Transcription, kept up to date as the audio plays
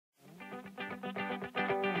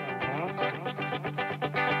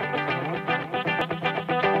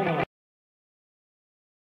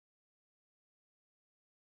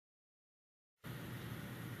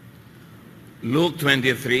Luke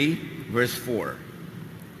 23, verse 4.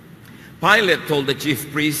 Pilate told the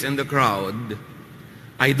chief priests and the crowd,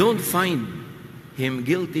 "I don't find him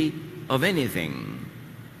guilty of anything."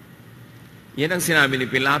 Yan ang sinabi ni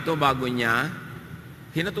Pilato bago niya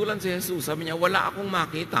hinatulan si Jesus. Sabi niya, wala akong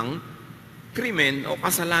makitang krimen o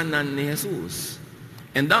kasalanan ni Jesus.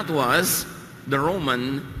 And that was the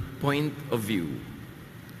Roman point of view.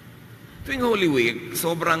 Tuwing Holy Week,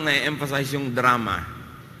 sobrang na-emphasize yung drama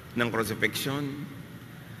ng crucifixion.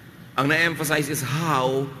 Ang na-emphasize is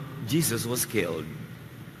how Jesus was killed.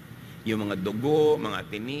 Yung mga dugo, mga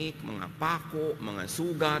tinik, mga pako, mga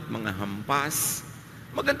sugat, mga hampas.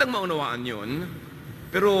 Magandang maunawaan yun.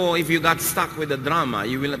 Pero if you got stuck with the drama,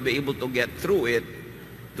 you will not be able to get through it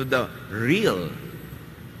to the real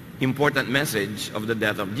important message of the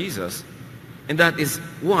death of Jesus. And that is,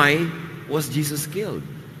 why was Jesus killed?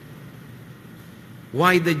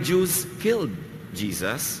 Why the Jews killed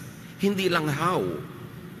Jesus? Hindi lang how.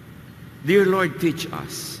 Dear Lord, teach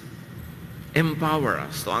us. Empower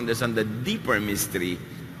us to understand the deeper mystery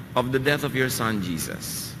of the death of your Son,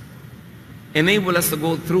 Jesus. Enable us to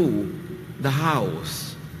go through the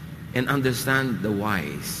hows and understand the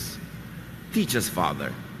whys. Teach us,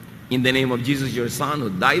 Father. In the name of Jesus, your Son,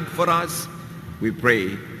 who died for us, we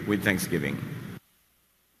pray with thanksgiving.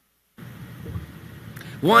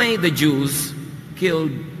 Why the Jews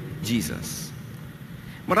killed Jesus?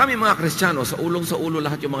 Marami mga Kristiyano, sa ulo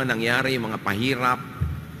lahat yung mga nangyari, yung mga pahirap.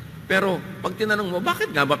 Pero pag tinanong mo,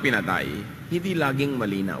 bakit nga ba pinatay? Hindi laging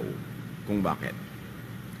malinaw kung bakit.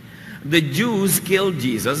 The Jews killed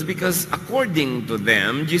Jesus because according to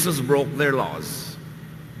them, Jesus broke their laws.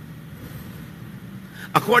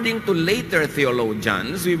 According to later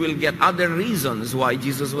theologians, we will get other reasons why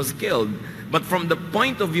Jesus was killed. But from the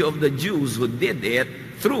point of view of the Jews who did it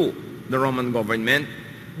through the Roman government,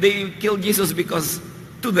 they killed Jesus because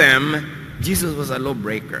to them, Jesus was a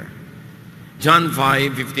lawbreaker. John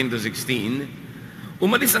 5:15-16,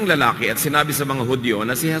 umalis ang lalaki at sinabi sa mga Hudyo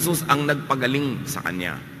na si Jesus ang nagpagaling sa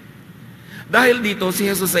kanya. Dahil dito, si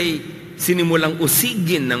Jesus ay sinimulang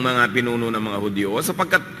usigin ng mga pinuno ng mga Hudyo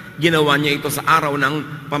sapagkat ginawa niya ito sa araw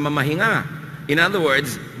ng pamamahinga. In other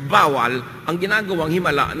words, bawal ang ginagawang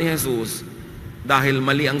himala ni Jesus dahil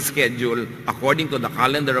mali ang schedule according to the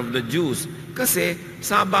calendar of the Jews. Kasi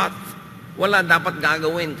Sabat, wala dapat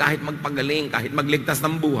gagawin kahit magpagaling, kahit magligtas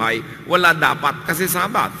ng buhay, wala dapat kasi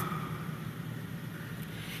Sabbath.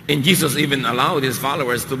 And Jesus even allowed His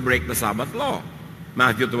followers to break the Sabbath law.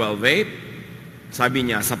 Matthew 12:8, sabi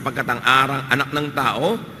niya, sapagkat ang anak ng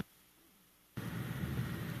tao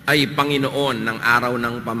ay Panginoon ng araw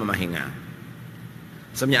ng pamamahinga.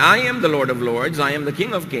 Sabi niya, I am the Lord of Lords, I am the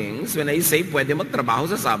King of Kings. When I say pwede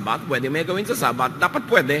magtrabaho sa Sabbath, pwede may gawin sa Sabbath, dapat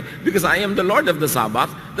pwede because I am the Lord of the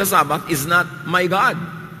Sabbath. The Sabbath is not my God.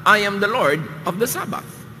 I am the Lord of the Sabbath.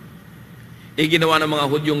 Ginawa ng mga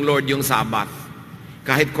Hudyong Lord yung Sabbath.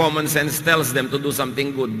 Kahit common sense tells them to do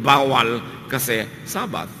something good, bawal kasi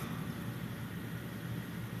Sabbath.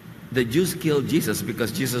 The Jews killed Jesus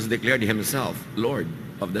because Jesus declared Himself Lord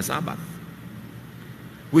of the Sabbath.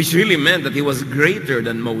 Which really meant that He was greater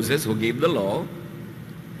than Moses who gave the law,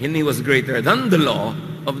 and He was greater than the law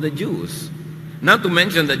of the Jews. Not to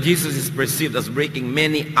mention that Jesus is perceived as breaking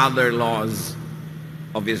many other laws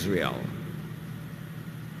of Israel.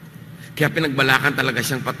 Kaya pinagbalakan talaga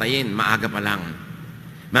siyang patayin, maaga pa lang.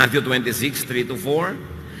 Matthew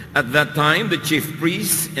 26:3-4, at that time the chief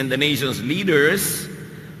priests and the nation's leaders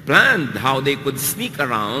planned how they could sneak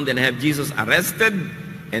around and have Jesus arrested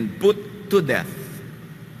and put to death.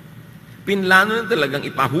 Pinlano na talagang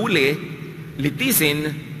ipahuli, litisin,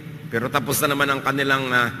 pero tapos na naman ang kanilang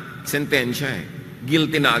sentensya.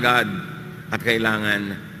 Guilty na agad at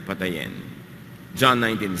kailangan patayin. John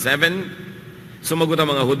 19:7, sumagot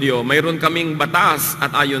ang mga Hudyo, mayroon kaming batas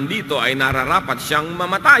at ayon dito ay nararapat siyang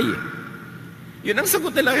mamatay. Yun ang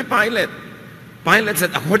sagot nila kay Pilate. Pilate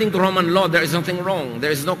said, according to Roman law, there is nothing wrong. There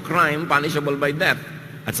is no crime punishable by death.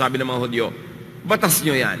 At sabi ng mga Hudyo, batas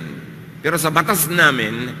nyo yan. Pero sa batas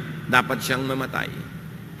namin, dapat siyang mamatay.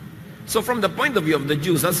 So from the point of view of the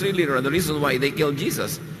Jews, that's really the reason why they killed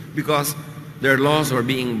Jesus. Because their laws were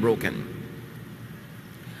being broken.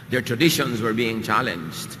 Their traditions were being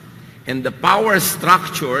challenged. And the power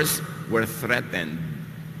structures were threatened.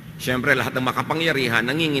 Siyempre, lahat ng makapangyarihan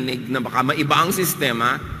nanginginig na baka maiba ang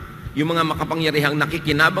sistema. Yung mga makapangyarihang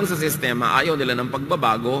nakikinabang sa sistema, ayaw nila ng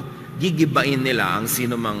pagbabago, gigibain nila ang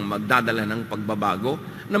sino mang magdadala ng pagbabago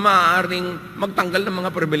na maaaring magtanggal ng mga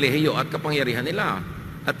pribilehiyo at kapangyarihan nila.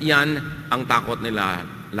 At yan ang takot nila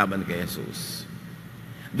laban kay Jesus.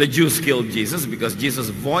 The Jews killed Jesus because Jesus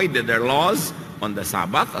voided their laws on the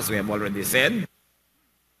Sabbath, as we have already said.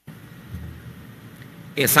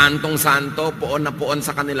 Santong-santo, poon na poon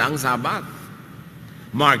sa kanila ang Sabat.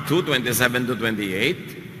 Mark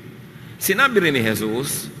 2:27-28, sinabi rin ni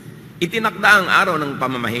Jesus, itinakda ang araw ng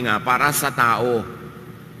pamamahinga para sa tao.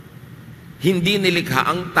 Hindi nilikha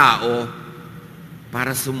ang tao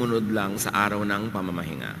para sumunod lang sa araw ng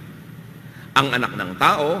pamamahinga. Ang anak ng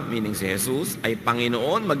tao, meaning si Jesus, ay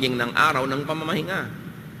Panginoon maging ng araw ng pamamahinga.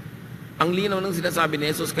 Ang linaw ng sinasabi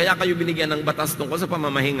ni Jesus, kaya kayo binigyan ng batas tungkol sa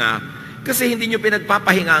pamamahinga kasi hindi nyo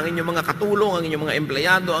pinagpapahinga ang inyong mga katulong, ang inyong mga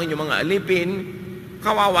empleyado, ang inyong mga alipin.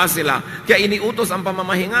 Kawawa sila. Kaya iniutos ang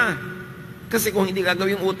pamamahinga. Kasi kung hindi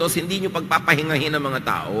gagawin utos, hindi nyo pagpapahingahin ang mga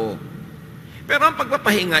tao. Pero ang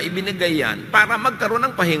pagpapahinga, ibinigay yan para magkaroon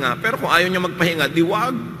ng pahinga. Pero kung ayaw niya magpahinga, di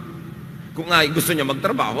wag. Kung gusto niya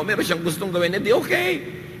magtrabaho, meron siyang gustong gawin, di okay.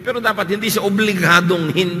 Pero dapat hindi siya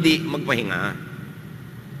obligadong hindi magpahinga.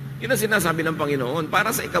 Yun ang sinasabi ng Panginoon. Para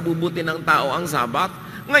sa ikabubuti ng tao ang Sabat,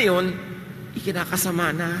 ngayon, ikinakasama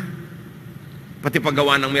na. Pati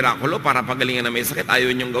paggawa ng mirakulo para pagalingan na may sakit, ayaw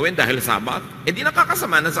niyong gawin dahil Sabat. Di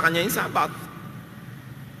nakakasama na sa kanya yung Sabat.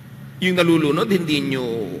 Yung nalulunod, hindi niyo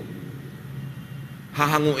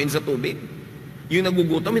hahanguin sa tubig. Yung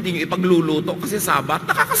nagugutom, hindi niyo ipagluluto kasi Sabat.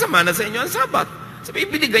 Nakakasama na sa inyo ang Sabat. Sabi,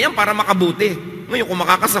 ibinigay yan para makabuti. Ngayon, kung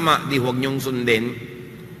makakasama, di huwag niyong sundin.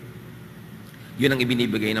 Yun ang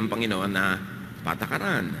ibinibigay ng Panginoon na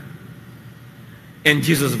patakaran. And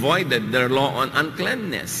Jesus voided their law on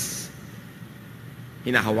uncleanness.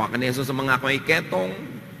 Hinahawakan ni Jesus sa mga ketong,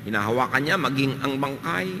 hinahawakan niya maging ang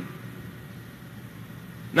bangkay.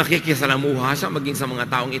 Nakikisalamuha siya maging sa mga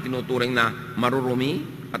taong itinuturing na marurumi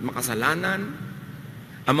at makasalanan.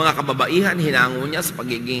 Ang mga kababaihan, hinango niya sa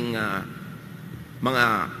pagiging mga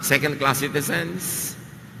second-class citizens.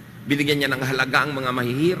 Binigyan niya ng halaga ang mga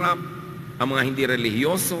mahihirap, ang mga hindi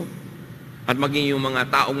relihiyoso, at maging yung mga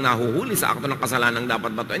taong nahuhuli sa akto ng kasalanang dapat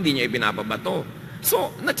bato, hindi niya ipinapabato.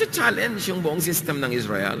 So, na-challenge yung buong system ng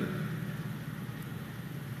Israel.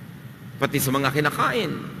 Pati sa mga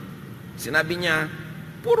kinakain. Sinabi niya,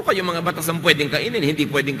 puro kayo mga batas ang pwedeng kainin, hindi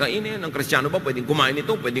pwedeng kainin. Ang Kristiyano ba pwedeng kumain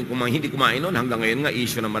ito, pwedeng hindi kumain nun. Hanggang ngayon nga,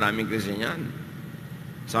 issue ng maraming Kristiyano yan.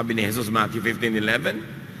 Sabi ni Jesus, Matthew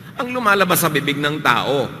 15:11, ang lumalabas sa bibig ng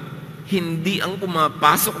tao, hindi ang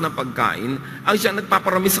pumapasok na pagkain, ang siya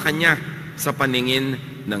nagpaparami sa kanya sa paningin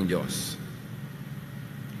ng Diyos.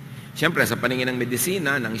 Siyempre, sa paningin ng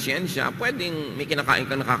medisina, ng siyensya, pwedeng may kinakain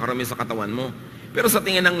ka nakakarami sa katawan mo. Pero sa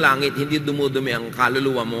tingin ng langit, hindi dumudumi ang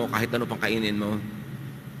kaluluwa mo kahit ano pang kainin mo.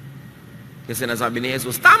 Kasi nasabi ni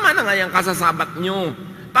Jesus, tama na nga yung kasasabat nyo.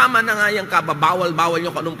 Tama na nga yung kababawal-bawal nyo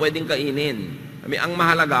kung anong pwedeng kainin. Ang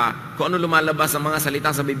mahalaga, kung ano lumalabas sa mga salita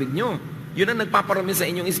sa bibig nyo. Yun ang nagpaparami sa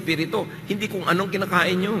inyong espiritu, hindi kung anong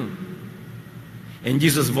kinakain nyo. And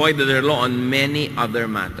Jesus voided their law on many other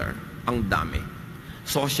matter. Ang dami.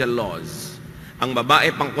 Social laws. Ang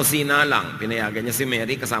babae pang kusina lang, pinayagan niya si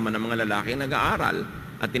Mary kasama ng mga lalaki nag-aaral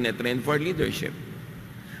at tinetrain for leadership.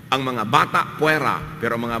 Ang mga bata, puwera,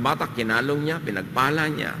 pero ang mga bata kinalong niya, pinagpala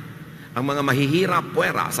niya. Ang mga mahihirap,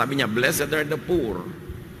 puwera, sabi niya, blessed are the poor.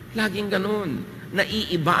 Laging ganun.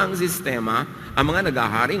 Naiiba ang sistema, ang mga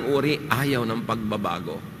naghaharing uri ayaw ng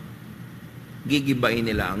pagbabago. Gigibain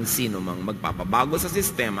nila ang sino mang magpapabago sa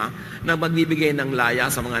sistema na magbibigay ng laya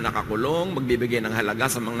sa mga nakakulong, magbibigay ng halaga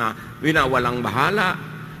sa mga winawalang bahala,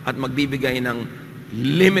 at magbibigay ng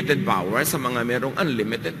limited power sa mga merong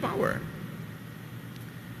unlimited power.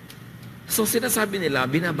 So sinasabi nila,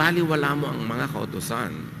 binabaliwala mo ang mga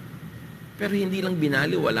kautusan. Pero hindi lang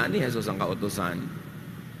binaliwala ni Jesus ang kautusan.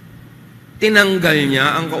 Tinanggal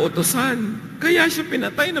niya ang kautusan. Kaya siya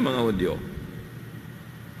pinatay ng mga Hudyo.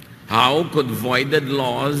 How could voided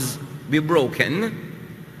laws be broken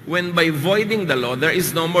when by voiding the law, there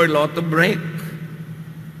is no more law to break?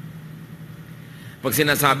 Pag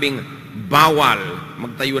sinasabing bawal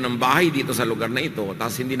magtayo ng bahay dito sa lugar na ito,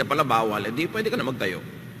 tapos hindi na pala bawal, edi pwede ka na magtayo.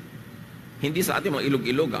 Hindi sa ating mga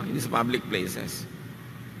ilog-ilog, hindi sa public places.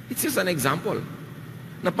 It's just an example.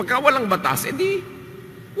 Na pagka walang batas, edi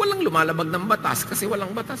walang lumalabag ng batas kasi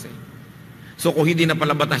walang batas eh. So kung hindi na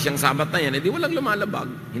pala batas yung Sabat na yan, edi walang lumalabag.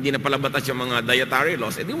 Hindi na pala batas yung mga dietary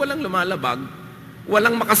laws, edi walang lumalabag.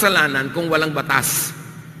 Walang makasalanan kung walang batas.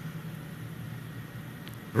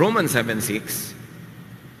 Romans 7:6,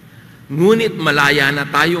 ngunit malaya na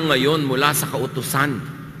tayo ngayon mula sa kautusan.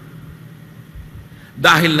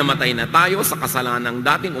 Dahil namatay na tayo sa kasalanang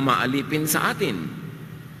dating umaalipin sa atin.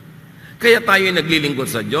 Kaya tayo ay naglilingkod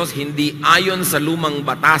sa Diyos, hindi ayon sa lumang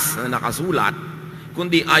batas na nakasulat,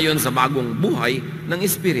 kundi ayon sa bagong buhay ng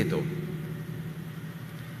Espiritu.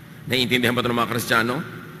 Naiintindihan ba ito ng mga Kristiyano?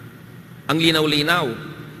 Ang linaw-linaw,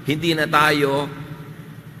 hindi na tayo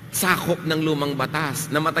sakop ng lumang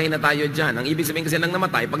batas. Namatay na tayo dyan. Ang ibig sabihin kasi ng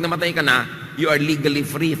namatay, pag namatay ka na, you are legally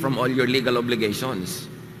free from all your legal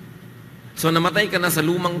obligations. So namatay ka na sa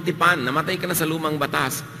lumang tipan, namatay ka na sa lumang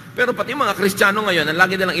batas. Pero pati mga Kristiyano ngayon, ang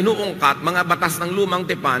lagi nilang inuungkat, mga batas ng lumang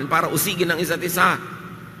tipan para usigin ng isa't isa.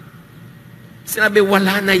 Sinabi,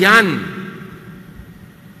 wala na yan.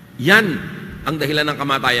 Yan ang dahilan ng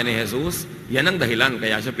kamatayan ni Jesus. Yan ang dahilan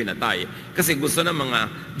kaya siya pinatay. Kasi gusto ng mga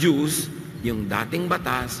Jews, yung dating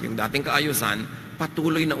batas, yung dating kaayusan,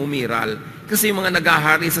 patuloy na umiral. Kasi yung mga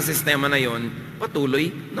naghahari sa sistema na yon,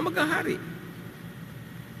 patuloy na maghahari.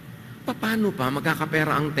 Paano pa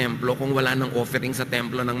magkakapera ang templo kung wala nang offering sa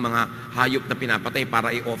templo ng mga hayop na pinapatay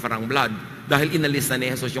para i-offer ang blood? Dahil inalis na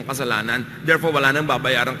ni Jesus yung kasalanan, therefore wala nang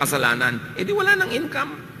babayarang kasalanan, di wala nang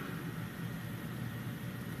income.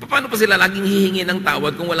 Paano pa sila laging hihingi ng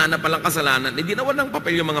tawad kung wala na palang kasalanan? Di na walang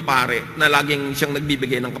papel yung mga pare na laging siyang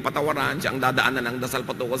nagbibigay ng kapatawaran, siyang dadaanan ng dasal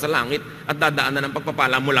patungo sa langit at dadaanan ng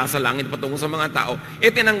pagpapala mula sa langit patungo sa mga tao.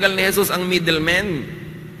 Tinanggal ni Jesus ang middleman.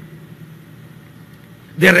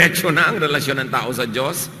 Diretso na ang relasyon ng tao sa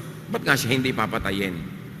Diyos. Ba't nga siya hindi papatayin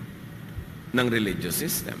ng religious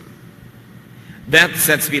system? That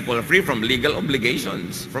sets people free from legal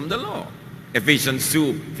obligations from the law. Ephesians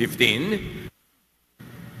 2:15.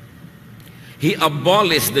 He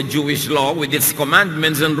abolished the Jewish law with its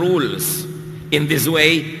commandments and rules, in this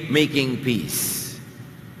way making peace.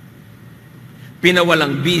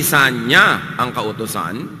 Pinawalang bisa niya ang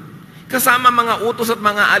kautusan, kasama mga utos at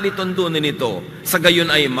mga alituntunin nito, sa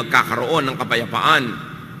gayon ay magkakaroon ng kapayapaan.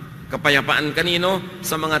 Kapayapaan kanino?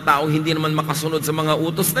 Sa mga taong hindi naman makasunod sa mga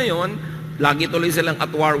utos na yon, lagi tuloy silang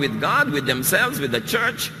at war with God, with themselves, with the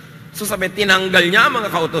church. So sabi, tinanggal niya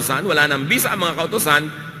mga kautusan, wala nang bisa ang mga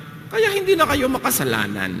kautusan, kaya hindi na kayo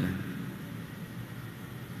makasalanan.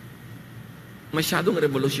 Masyadong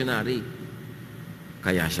revolutionary.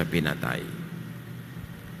 Kaya siya pinatay.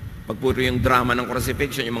 Pag puro yung drama ng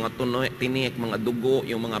crucifixion, yung mga tinik, mga dugo,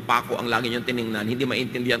 yung mga pako, ang lagi niyong tiningnan, hindi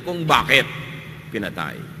maintindihan kung bakit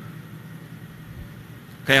pinatay.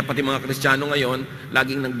 Kaya pati mga Kristiyano ngayon,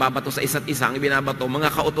 laging nagbabato sa isa't isa, ang binabato, mga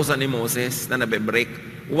kautusan ni Moses na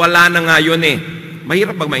nabe-break. Wala na nga yun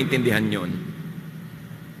Mahirap pag maintindihan yun.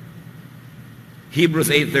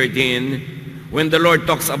 Hebrews 8:13, when the Lord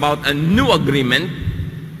talks about a new agreement,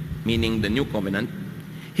 meaning the new covenant,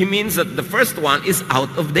 He means that the first one is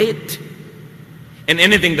out of date. And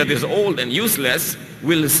anything that is old and useless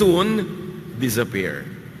will soon disappear.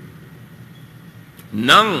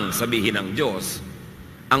 Nang sabihin ng Diyos,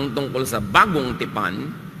 ang tungkol sa bagong tipan,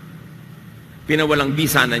 pinawalang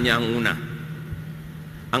bisa na niya ang una.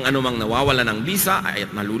 Ang anumang nawawala ng bisa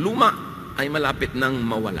at naluluma ay malapit nang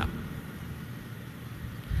mawala.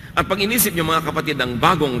 At pag inisip niyo mga kapatid ang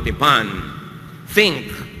bagong tipan,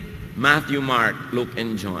 think Matthew, Mark, Luke,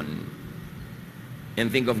 and John. And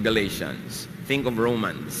think of Galatians. Think of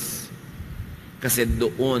Romans. Kasi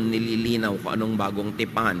doon nililinaw kung anong bagong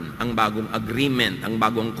tipan, ang bagong agreement, ang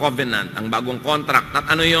bagong covenant, ang bagong contract.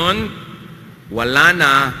 At ano yon? Wala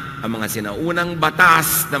na ang mga sinaunang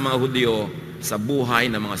batas ng mga Hudyo sa buhay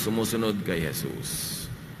ng mga sumusunod kay Jesus.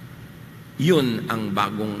 Yun ang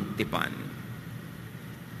bagong tipan.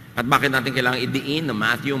 At bakit natin kailangang idiin na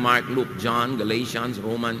Matthew, Mark, Luke, John, Galatians,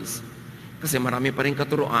 Romans? Kasi marami pa rin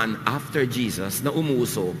katuruan after Jesus na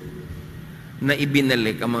umuso na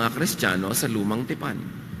ibinalik ang mga Kristiyano sa lumang tipan.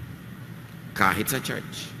 Kahit sa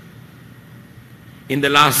church. In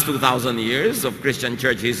the last 2,000 years of Christian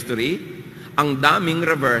church history, ang daming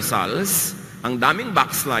reversals, ang daming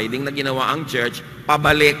backsliding na ginawa ang church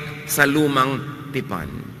pabalik sa lumang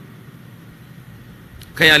tipan.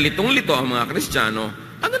 Kaya litong-lito ang mga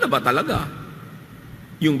Kristiyano, ano na ba talaga?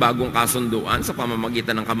 Yung bagong kasunduan sa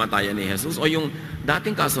pamamagitan ng kamatayan ni Jesus o yung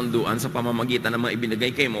dating kasunduan sa pamamagitan ng mga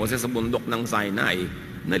ibinigay kay Moses sa bundok ng Sinai?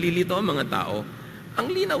 Nalilito ang mga tao. Ang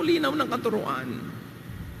linaw-linaw ng katuruan.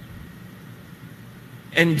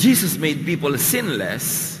 And Jesus made people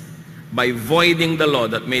sinless by voiding the law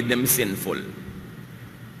that made them sinful.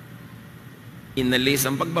 Inalis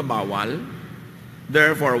ang pagbabawal,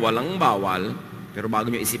 therefore walang bawal. Pero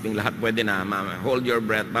bago nyo isipin lahat, pwede na, hold your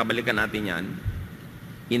breath, babalikan natin yan.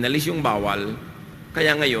 Inalis yung bawal,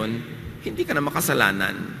 kaya ngayon, hindi ka na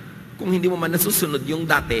makasalanan kung hindi mo man nasusunod yung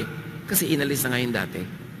dati, kasi inalis na nga yung dati.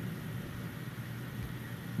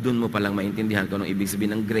 Doon mo palang maintindihan kung anong ibig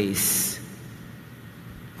sabihin ng grace,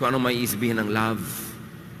 kung anong may sabihin ng love.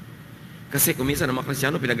 Kasi kung minsan ng mga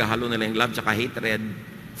Kristiyano, pinaghahalo nila yung love tsaka hatred,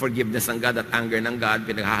 forgiveness ng God at anger ng God,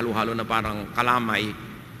 pinaghahalo-halo na parang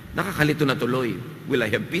kalamay. Nakakalito na tuloy. Will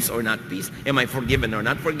I have peace or not peace? Am I forgiven or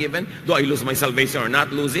not forgiven? Do I lose my salvation or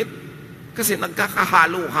not lose it? Kasi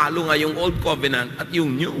nagkakahalo-halo nga yung Old Covenant at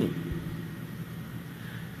yung New.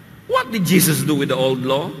 What did Jesus do with the Old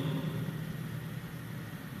Law?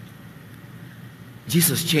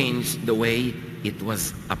 Jesus changed the way it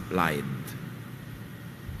was applied.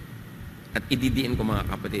 At ididiin ko mga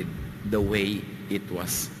kapatid, the way it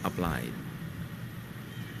was applied.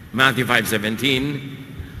 Matthew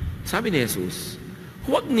 5:17, sabi ni Jesus,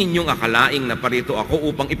 huwag ninyong akalaing na parito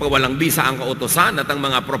ako upang ipawalang bisa ang kautosan at ang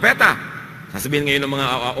mga propeta. Sasabihin ngayon ng mga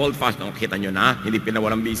old-fashioned, kita nyo na, hindi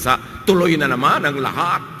pinawalang bisa, tuloy na naman ang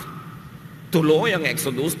lahat. Tuloy ang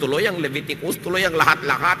Exodus, tuloy ang Leviticus, tuloy ang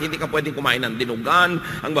lahat-lahat. Hindi ka pwedeng kumain ng dinugan,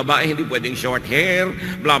 ang babae hindi pwedeng short hair,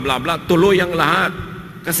 bla bla bla. Tuloy ang lahat.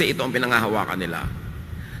 Kasi ito ang pinangahawakan nila.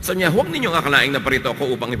 So niya, huwag ninyong akalaing na parito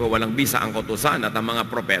ako upang ipawalang bisa ang kautusan at ang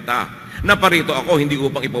mga propeta. Na parito ako hindi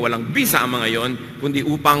upang ipawalang bisa ang mga yon, kundi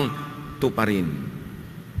upang tuparin.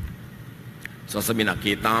 So sabi na,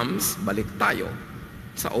 kitams, balik tayo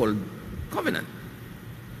sa Old Covenant.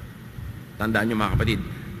 Tandaan niyo mga kapatid,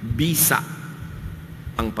 bisa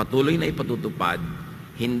ang patuloy na ipatutupad,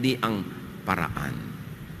 hindi ang paraan.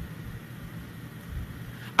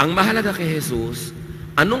 Ang mahalaga kay Jesus,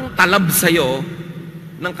 anong talab sa'yo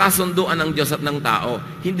ng kasunduan ng Diyos at ng tao?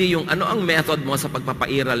 Hindi yung ano ang method mo sa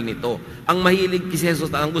pagpapairal nito. Ang mahilig kay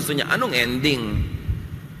Jesus at ang gusto niya, anong ending?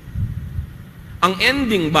 Ang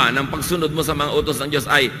ending ba ng pagsunod mo sa mga utos ng Diyos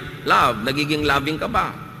ay love? Nagiging loving ka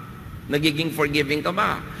ba? Nagiging forgiving ka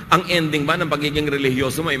ba? Ang ending ba ng pagiging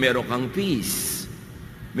religyoso mo ay meron kang peace?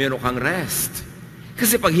 Meron kang rest?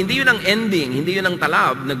 Kasi pag hindi yun ang ending, hindi yun ang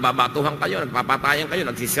talab, nagbabatuhan kayo, nagpapatayan kayo,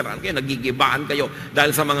 nagsisiraan kayo, nagigibaan kayo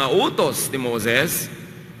dahil sa mga utos ni Moses,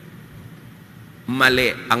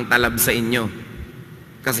 mali ang talab sa inyo.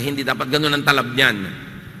 Kasi hindi dapat ganun ang talab niyan.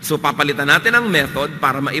 So papalitan natin ang method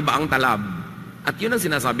para maiba ang talab. At yun ang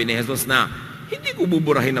sinasabi ni Jesus na, hindi ko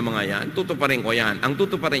buburahin ng mga yan, tutuparin ko yan. Ang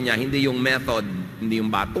tutuparin niya, hindi yung method, hindi yung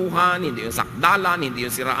batuhan, hindi yung sakdalan, hindi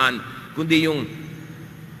yung siraan, kundi yung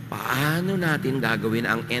paano natin gagawin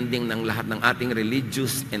ang ending ng lahat ng ating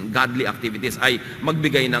religious and godly activities ay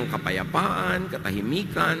magbigay ng kapayapaan,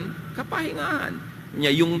 katahimikan, kapahingahan.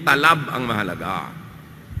 Yung talab ang mahalaga.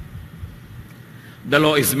 The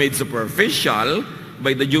law is made superficial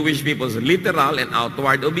by the Jewish people's literal and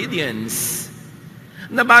outward obedience.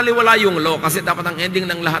 Nabaliwala yung law kasi dapat ang ending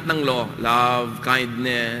ng lahat ng law, love,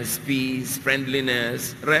 kindness, peace,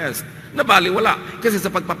 friendliness, rest. Nabaliwala kasi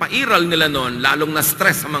sa pagpapairal nila noon, lalong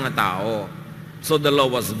na-stress ang mga tao. So the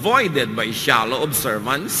law was voided by shallow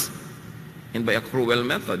observance and by a cruel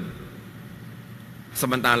method.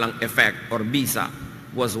 Samantalang effect or bisa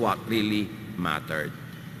was what really mattered.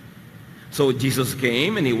 So Jesus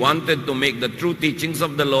came and He wanted to make the true teachings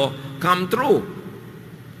of the law come true.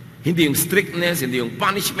 Hindi yung strictness, hindi yung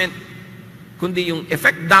punishment, kundi yung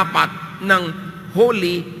effect dapat ng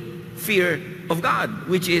holy fear of God,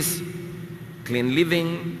 which is clean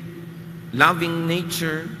living, loving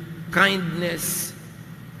nature, kindness,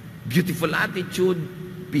 beautiful attitude,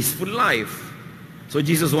 peaceful life. So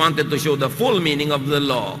Jesus wanted to show the full meaning of the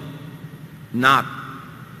law, not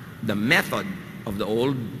the method of the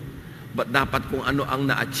old, but dapat kung ano ang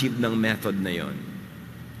na-achieve ng method na yon.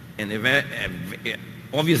 And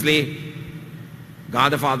obviously,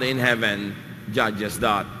 God the Father in heaven judges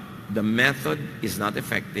that the method is not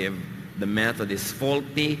effective, the method is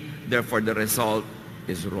faulty, therefore the result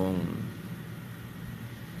is wrong.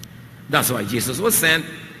 That's why Jesus was sent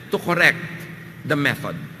to correct the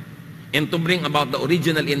method and to bring about the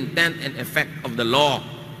original intent and effect of the law,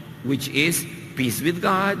 which is peace with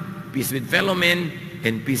God, peace with fellow men,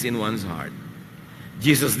 and peace in one's heart.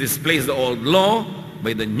 Jesus displays the old law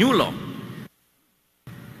by the new law,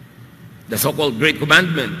 the so-called Great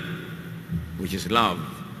Commandment, which is love,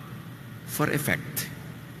 for effect.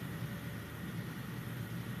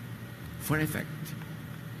 For effect.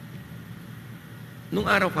 Nung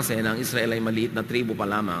araw kasi ng Israel ay maliit na tribo pa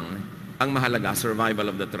lamang, ang mahalaga, survival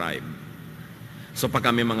of the tribe. So pag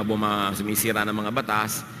kami mga sumisira ng mga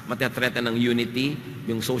batas, matiatreten ng unity,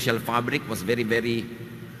 yung social fabric was very, very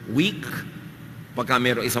weak. Pagka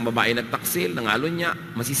mayroong isang babae nagtaksil, nangalon niya,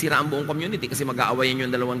 masisira ang buong community kasi mag-aawayan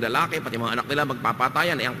yung dalawang lalaki, pati mga anak nila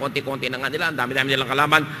magpapatayan, ang konti-konti na nga nila, ang dami-dami nilang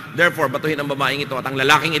kalaban. Therefore, batuhin ang babaeng ito at ang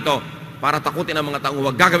lalaking ito para takutin ang mga taong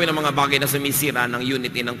huwag gagawin ang mga bagay na sumisira ng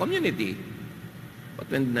unity ng community.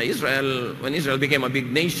 But when Israel became a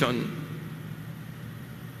big nation,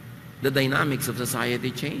 the dynamics of society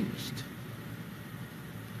changed.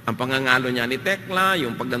 Ang pangangalo niya ni Tekla,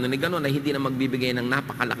 yung pagdano ni gano'n, ay hindi na magbibigay ng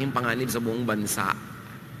napakalaking panganib sa buong bansa.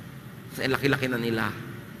 Kasi laki-laki na nila.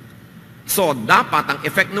 So, dapat ang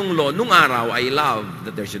effect ng law nung araw ay love.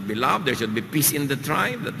 That there should be love, there should be peace in the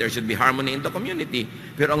tribe, that there should be harmony in the community.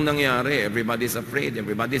 Pero ang nangyari, everybody is afraid,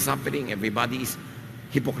 everybody is suffering, everybody is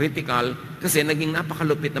hypocritical kasi naging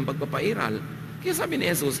napakalupit ng pagpapairal. Kaya sabi ni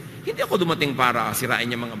Jesus, hindi ako dumating para sirain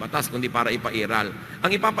niya mga batas, kundi para ipairal.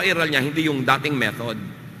 Ang ipapairal niya, hindi yung dating method.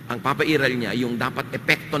 Ang papairal niya, yung dapat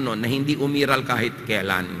epekto nun na hindi umiral kahit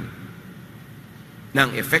kailan. Na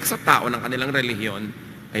ang effect sa tao ng kanilang relihiyon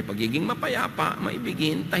ay pagiging mapayapa,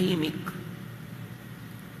 maibigin, tahimik.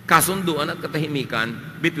 Kasunduan at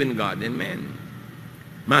katahimikan between God and man.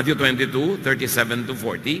 Matthew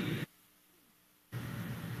 22:37-40.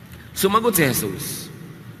 Sumagot si Jesus,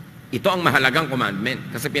 ito ang mahalagang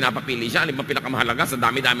commandment. Kasi pinapapili siya, alin ba pinakamahalaga sa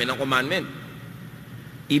dami-dami ng commandment?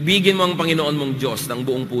 Ibigin mo ang Panginoon mong Diyos ng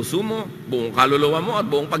buong puso mo, buong kaluluwa mo, at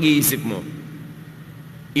buong pag-iisip mo.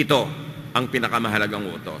 Ito ang pinakamahalagang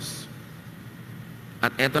utos.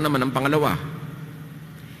 At eto naman ang pangalawa.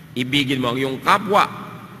 Ibigin mo ang iyong kapwa,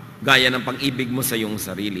 gaya ng pag-ibig mo sa iyong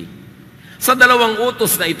sarili. Sa dalawang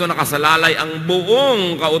utos na ito nakasalalay ang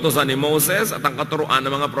buong kautusan ni Moses at ang katuruan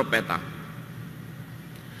ng mga propeta.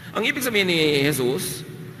 Ang ibig sabihin ni Jesus,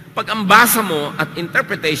 pag ang basa mo at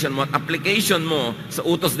interpretation mo at application mo sa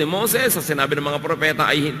utos ni Moses, sa sinabi ng mga propeta,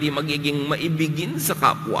 ay hindi magiging maibigin sa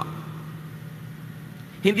kapwa.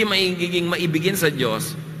 Hindi magiging maibigin sa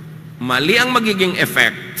Diyos. Mali ang magiging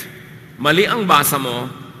effect, mali ang basa mo,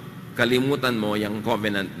 kalimutan mo yung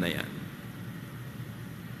covenant na yan.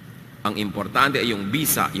 Ang importante ay yung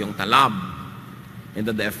bisa, yung talab. And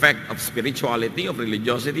that the effect of spirituality, of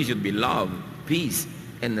religiosity should be love, peace,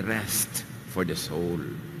 and rest for the soul.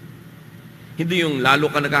 Hindi yung lalo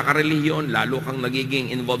kang nagkakarelihiyon, lalo kang nagiging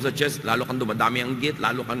involved sa church, lalo kang dumadami ang git,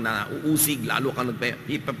 lalo kang nauusig, lalo kang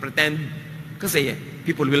nagpapretend. Kasi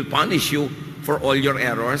people will punish you for all your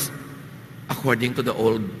errors according to the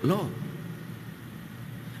old law.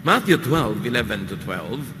 Matthew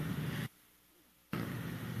 12:11-12.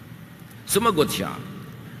 Sumagot siya.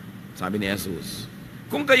 Sabi ni Jesus,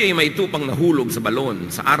 kung kayo'y may tupang nahulog sa balon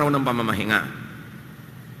sa araw ng pamamahinga,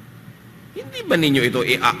 hindi ba ninyo ito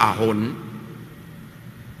iaahon?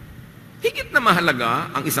 Higit na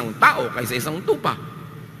mahalaga ang isang tao kaysa isang tupa.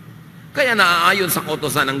 Kaya naaayon sa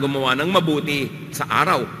kautusan ang gumawa ng mabuti sa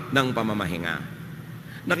araw ng pamamahinga.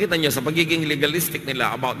 Nakita niyo sa pagiging legalistic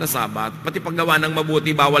nila about the Sabbath, pati paggawa ng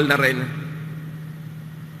mabuti, bawal na rin.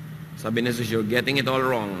 Sabi ni Jesus, you're getting it all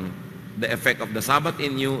wrong. The effect of the Sabbath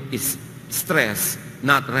in you is stress,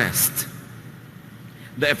 not rest.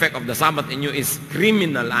 The effect of the Sabbath in you is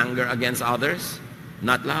criminal anger against others,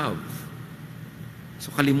 not love.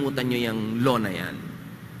 So kalimutan niyo yung law na yan.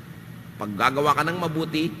 Pag gagawa ka ng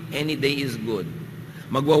mabuti, any day is good.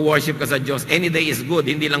 Magwa-worship ka sa Diyos, any day is good,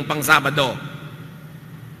 hindi lang pang Sabado.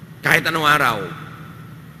 Kahit anong araw.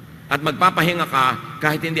 At magpapahinga ka,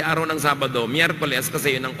 kahit hindi araw ng Sabado, Miyerkules,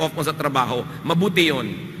 kasi yun ang off mo sa trabaho, mabuti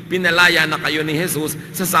yun. Pinalaya na kayo ni Jesus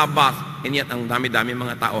sa Sabbath. And yet, ang dami-dami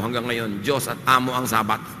mga tao hanggang ngayon, Diyos at Amo ang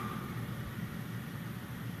Sabbath.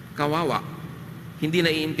 Kawawa. Hindi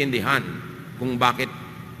naiintindihan kung bakit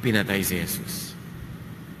pinatay si Jesus.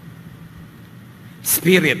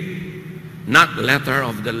 Spirit, not letter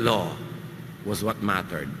of the law, was what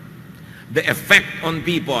mattered. The effect on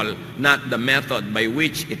people, not the method by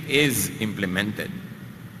which it is implemented.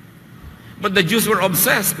 But the Jews were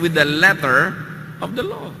obsessed with the letter of the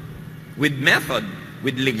law, with method,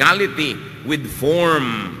 with legality, with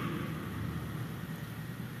form.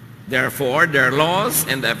 Therefore, their laws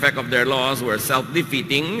and the effect of their laws were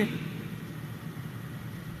self-defeating,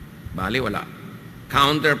 baliwala,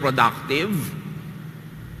 counterproductive,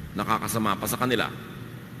 nakakasama pa sa kanila,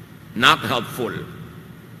 not helpful,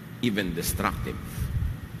 even destructive.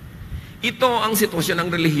 Ito ang sitwasyon ng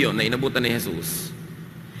relihiyon na inabutan ni Jesus.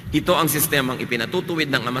 Ito ang sistemang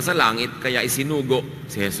ipinatutuwid ng Ama sa Langit, kaya isinugo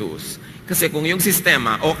si Jesus. Kasi kung yung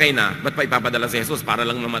sistema okay na, ba't pa ipapadala si Jesus para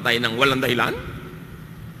lang mamatay ng walang dahilan?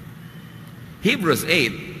 Hebrews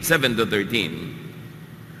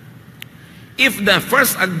 8:7-13. If the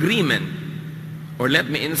first agreement, or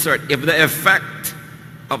let me insert, if the effect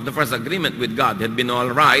of the first agreement with God had been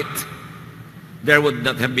all right, there would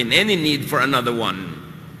not have been any need for another one.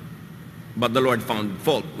 But the Lord found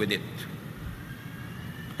fault with it,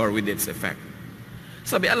 or with its effect.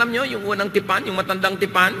 Sabi, alam nyo, yung unang tipan, yung matandang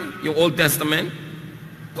tipan, yung Old Testament,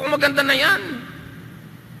 kung maganda na yan,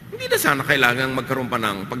 hindi na sana kailangan magkaroon pa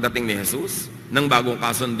ng pagdating ni Jesus, ng bagong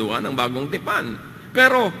kasunduan, ng bagong tipan.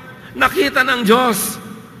 Pero, nakita ng Diyos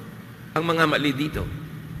ang mga mali dito.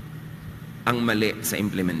 Ang mali sa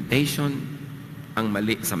implementation, ang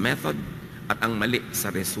mali sa method, at ang mali sa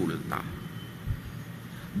resulta.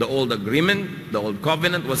 The old agreement, the old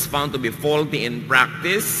covenant was found to be faulty in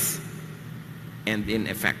practice and in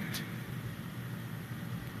effect.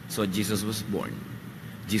 So Jesus was born.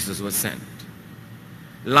 Jesus was sent.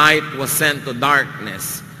 Light was sent to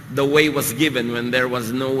darkness. The way was given when there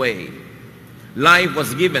was no way. Life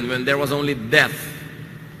was given when there was only death.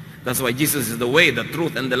 That's why Jesus is the way, the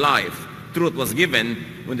truth, and the life. Truth was given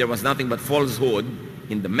when there was nothing but falsehood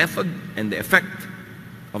in the method and the effect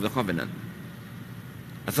of the covenant.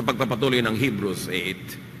 At sa pagpapatuloy ng Hebrews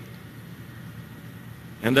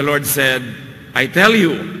 8, and the Lord said, I tell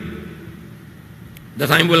you, the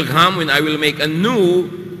time will come when I will make a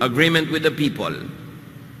new agreement with the people.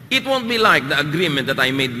 It won't be like the agreement that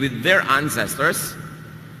I made with their ancestors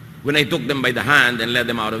when I took them by the hand and led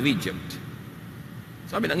them out of Egypt.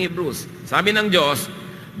 Sabi ng Hebrews, sabi ng Diyos,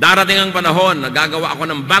 darating ang panahon na gagawa ako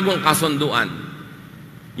ng bagong kasunduan.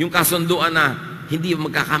 Yung kasunduan na hindi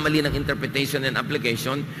magkakamali ng interpretation and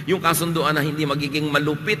application, yung kasunduan na hindi magiging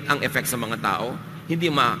malupit ang effect sa mga tao,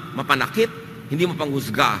 hindi mapanakit, hindi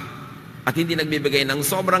mapanghusga, at hindi nagbibigay ng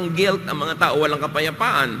sobrang guilt ang mga tao, walang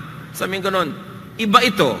kapayapaan. Sabihin ko nun, iba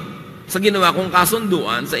ito sa ginawa kong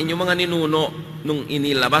kasunduan sa inyong mga ninuno nung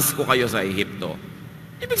inilabas ko kayo sa Ehipto.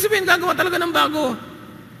 Ibig sabihin, gagawa talaga ng bago.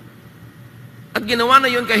 At ginawa na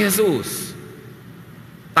yun kay Jesus.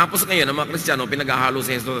 Tapos ngayon, ang mga Kristiyano, pinaghahalo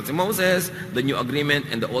si Jesus at si Moses, the new agreement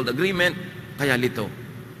and the old agreement, kaya lito.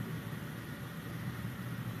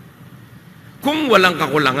 Kung walang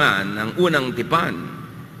kakulangan ng unang tipan,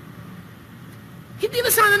 hindi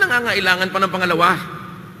na sana nangangailangan pa ng pangalawa.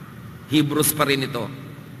 Hebrews pa rin ito.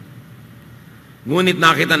 Ngunit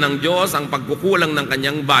nakita ng Diyos ang pagkukulang ng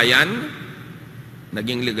kanyang bayan,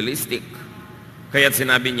 naging legalistic. Kaya't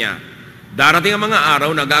sinabi niya, darating ang mga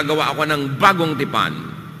araw na gagawa ako ng bagong tipan.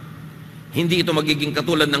 Hindi ito magiging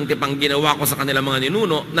katulad ng tipang ginawa ko sa kanilang mga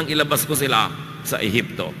ninuno nang ilabas ko sila sa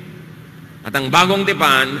Ehipto. At ang bagong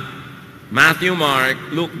tipan, Matthew,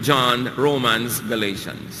 Mark, Luke, John, Romans,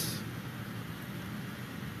 Galatians.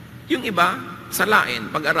 Yung iba, salain,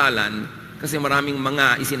 pag-aralan, kasi maraming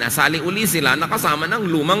mga isinasali uli sila na kasama ng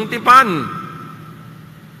lumang tipan.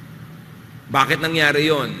 Bakit nangyari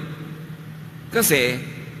yon? Kasi,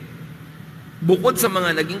 bukod sa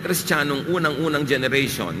mga naging Kristiyanong unang-unang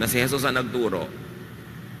generation na si Jesus ang nagturo,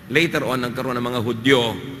 later on, nagkaroon ng mga Hudyo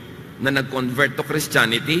na nag-convert to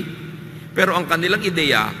Christianity, pero ang kanilang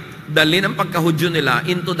ideya, dalhin ang pagka-Hudyo nila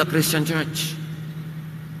into the Christian church.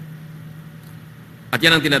 At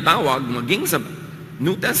yan ang tinatawag, maging sa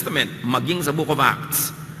New Testament, maging sa Book of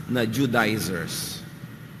Acts, na Judaizers.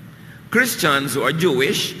 Christians who are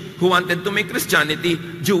Jewish, who wanted to make Christianity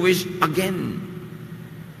Jewish again.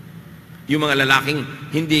 Yung mga lalaking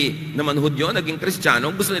hindi naman Hudyo, naging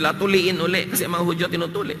Kristiyano, gusto nila tuliin uli kasi ang mga Hudyo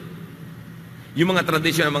tinutuli. Yung mga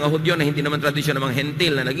tradisyon ng mga Hudyo na hindi naman tradisyon ng mga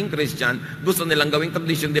Hentil na naging Christian, gusto nilang gawing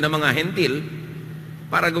tradisyon din ng mga Hentil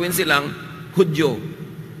para gawin silang Hudyo.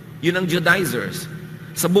 Yun ang Judaizers.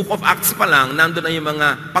 Sa Book of Acts pa lang, nandun na yung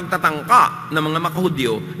mga pagtatangka ng mga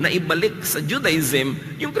makahudyo na ibalik sa Judaism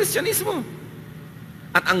yung Kristyanismo.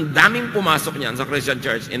 At ang daming pumasok niyan sa Christian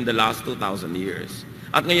Church in the last 2,000 years.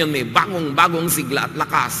 At ngayon may bagong sigla at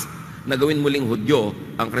lakas na gawin muling Hudyo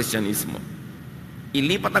ang Kristyanismo.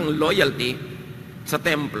 Ilipat ang loyalty sa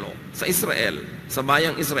templo, sa Israel, sa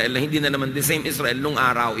bayang Israel na hindi na naman the same Israel nung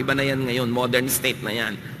araw. Iba na yan ngayon, modern state na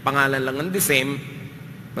yan. Pangalan lang ang the same,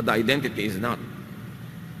 but the identity is not.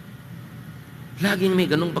 Laging may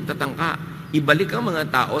ganung pagtatangka. Ibalik ang mga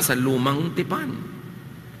tao sa lumang tipan.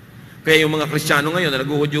 Kaya yung mga Kristiyano ngayon na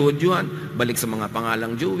nag-Hudyo-Hudyuhan, balik sa mga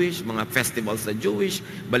pangalang Jewish, mga festivals na Jewish,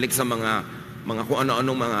 balik sa mga kung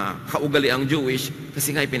ano-anong mga kaugaliang Jewish,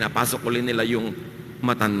 kasi nga pinapasok ulit nila yung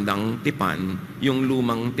matandang tipan, yung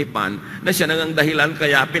lumang tipan, na siya nang dahilan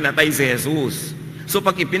kaya pinatay si Jesus. So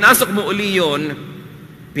pag ipinasok mo uli yun,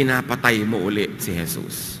 pinapatay mo uli si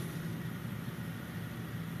Jesus.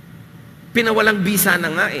 Pinawalang bisa na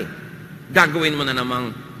nga eh. Gagawin mo na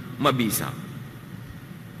namang mabisa.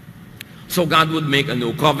 So God would make a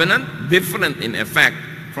new covenant, different in effect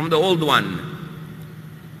from the old one.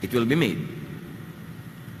 It will be made.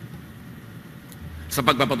 Sa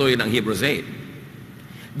pagpapatuloy ng Hebrews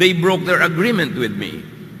 8, they broke their agreement with me,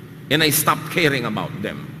 and I stopped caring about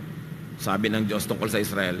them. Sabi ng Diyos tungkol sa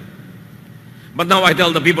Israel. But now I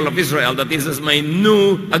tell the people of Israel that this is my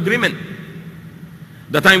new agreement.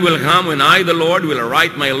 The time will come when I, the Lord, will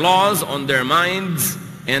write my laws on their minds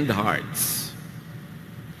and hearts.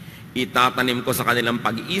 Itatanim ko sa kanilang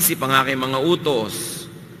pag-iisip ang aking mga utos.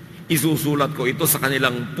 Isusulat ko ito sa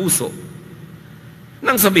kanilang puso.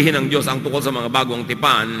 Nang sabihin ng Diyos ang tungkol sa mga bagong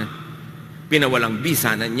tipan, pinawalang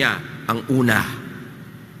bisa na niya ang una.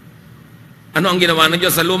 Ano ang ginawa ng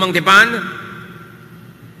Diyos sa lumang tipan?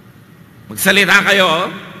 Magsalita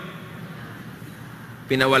kayo.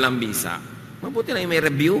 Pinawalang bisa. Mabuti na yung may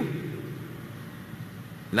review.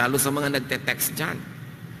 Lalo sa mga nagte-text dyan.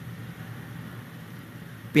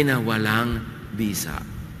 Pinawalang bisa.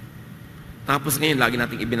 Tapos ngayon, lagi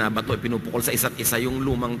nating ibinabato, pinupukol sa isa't isa yung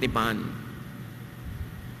lumang tipan.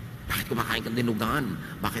 Bakit kumakain kang dinugan?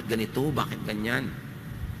 Bakit ganito? Bakit ganyan?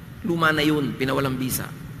 Luma na yun, pinawalang bisa.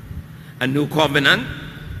 A new covenant,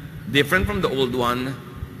 different from the old one,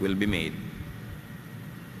 will be made.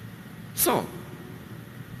 So,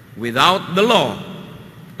 without the law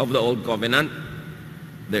of the old covenant,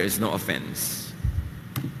 there is no offense.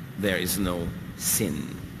 There is no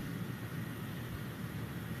sin.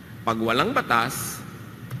 Pag walang batas,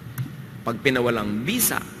 pag pinawalang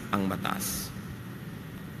bisa ang batas,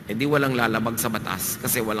 edi walang lalabag sa batas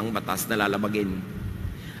kasi walang batas na lalabagin.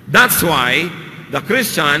 That's why the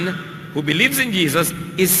Christian who believes in Jesus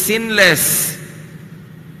is sinless.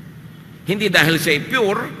 Hindi dahil siya ay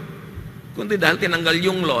pure, kundi dahil tinanggal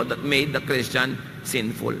yung law that made the Christian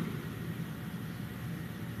sinful.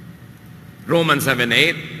 Romans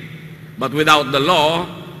 7:8, but without the law,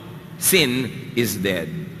 sin is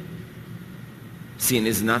dead. Sin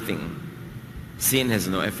is nothing. Sin has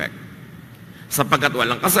no effect. Sapagkat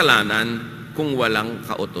walang kasalanan kung walang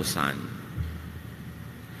kautusan.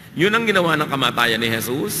 Yun ang ginawa ng kamatayan ni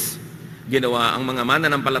Jesus. Ginawa ang mga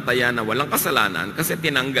mananampalataya na walang kasalanan kasi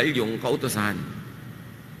tinanggal yung kautusan.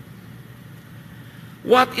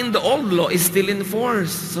 What in the old law is still in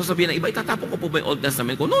force. So sabihin na iba, itatapon ko po ba yung Old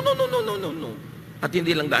Testament ko? No. At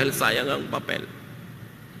hindi lang dahil sayang ang papel.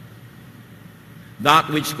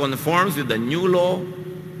 That which conforms with the new law,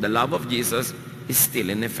 the love of Jesus, is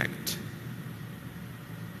still in effect.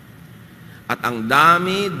 At ang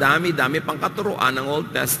dami pang katuruan ng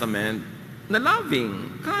Old Testament na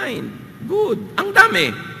loving, kind, good. Ang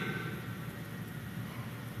dami.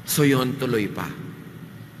 So yun, tuloy pa.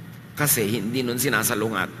 Kasi hindi nun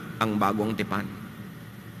sinasalungat ang bagong tipan.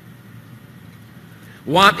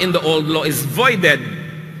 What in the old law is voided,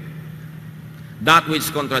 that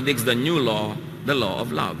which contradicts the new law, the law of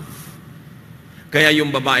love. Kaya yung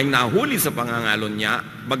babaeng nahuli sa pangangalon niya,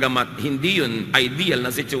 bagamat hindi yun ideal na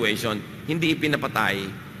situation, hindi ipinapatay.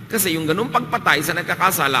 Kasi yung ganung pagpatay sa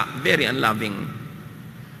nagkakasala, very unloving.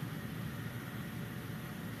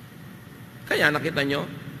 Kaya nakita nyo,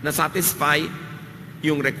 na-satisfy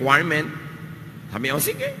yung requirement. Sabi niyo,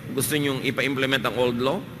 sige, gusto nyo ipa-implement ang old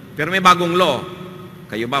law, pero may bagong law.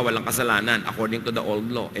 Kayo ba, walang kasalanan according to the old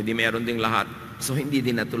law? Eh di meron ding lahat. So hindi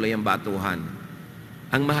din natuloy ang batuhan.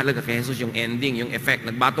 Ang mahalaga kay Jesus yung ending, yung effect.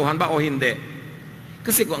 Nagbatuhan ba o hindi?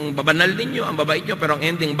 Kasi kung ang babanal ninyo, ang babait nyo, pero ang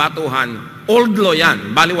ending batuhan, old law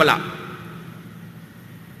yan, baliwala.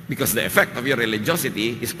 Because the effect of your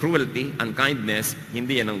religiosity is cruelty, unkindness,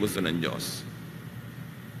 hindi yan ang gusto ng Diyos.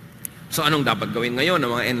 So anong dapat gawin ngayon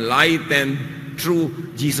ng mga enlightened,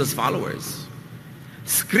 true Jesus followers?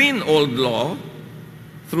 Screen old law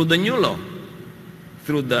through the new law,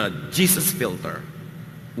 through the Jesus filter,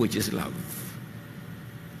 which is love.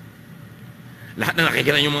 Lahat na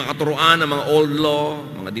nakikita yung mga katuruan ng mga old law,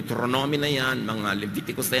 mga Deuteronomy na yan, mga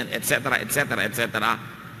Leviticus na yan, etc.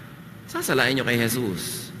 Sasalain nyo kay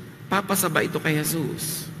Jesus. Papasabay ito kay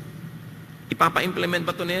Jesus. Ipapa-implement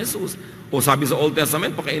ba ito ni Jesus? O sabi sa Old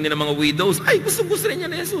Testament, pakainin ng mga widows, ay gusto rin niya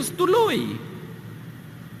ni Jesus, tuloy.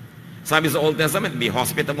 Sabi sa Old Testament, be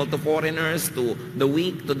hospitable to foreigners, to the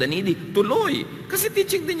weak, to the needy, tuloy. Kasi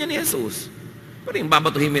teaching din niya ni Jesus. Pero yung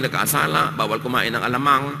babatuhin may nagkaasala, bawal kumain ng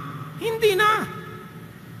alamang, hindi na.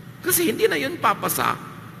 Kasi hindi na yun papasa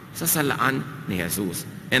sa salaan ni Jesus.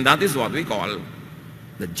 And that is what we call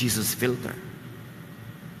the Jesus filter.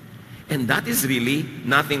 And that is really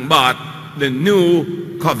nothing but the new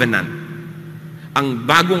covenant. Ang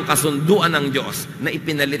bagong kasunduan ng Diyos na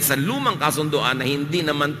ipinalit sa lumang kasunduan na hindi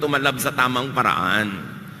naman tumalab sa tamang paraan.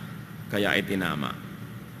 Kaya itinama.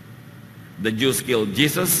 The Jews killed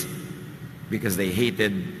Jesus because they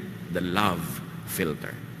hated the love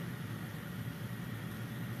filter.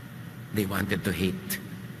 They wanted to hate.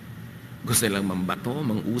 Gusto nilang mambato,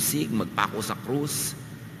 mangusig, magpako sa krus.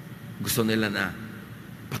 Gusto nila na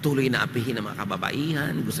patuloy na apihin ang mga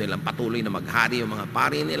kababaihan. Gusto nilang patuloy na maghari yung mga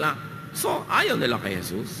pari nila. So, ayaw nila kay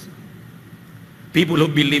Jesus. People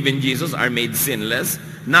who believe in Jesus are made sinless,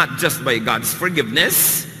 not just by God's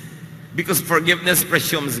forgiveness, because forgiveness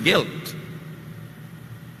presumes guilt.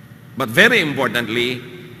 But very importantly,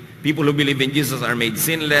 people who believe in Jesus are made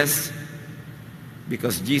sinless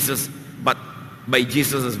because by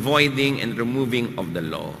Jesus' voiding and removing of the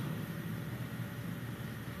law.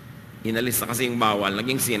 Inalis na kasi yung bawal,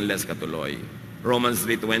 naging sinless katuloy. Romans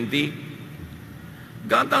 3:20,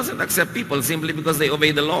 God doesn't accept people simply because they obey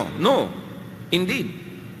the law. No, indeed.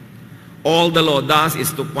 All the law does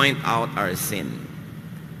is to point out our sin.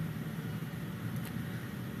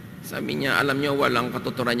 Sabi niya, alam niyo, walang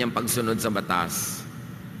katuturan niyang pagsunod sa batas.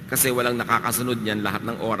 Kasi walang nakakasunod niyan lahat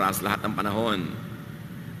ng oras, lahat ng panahon.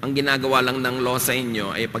 Ang ginagawa lang ng law sa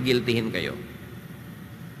inyo ay pagiltihin kayo.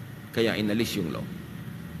 Kaya inalis yung law.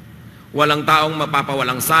 Walang taong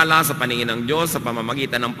mapapawalang sala sa paningin ng Diyos sa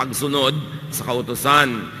pamamagitan ng pagsunod sa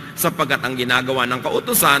kautusan, sapagkat ang ginagawa ng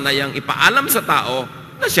kautusan ay ang ipaalam sa tao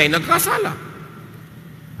na siya'y nagkasala.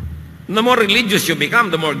 The more religious you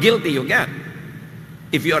become, the more guilty you get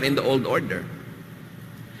if you are in the old order.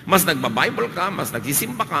 Mas nagba-Bible ka, mas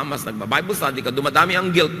nagsisimba ka, mas nagba-Bible study ka, dumadami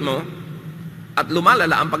ang guilt mo at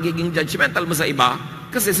lumalala ang pagiging judgmental mo sa iba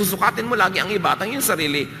kasi susukatin mo lagi ang iba at ang iyong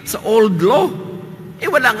sarili sa old law.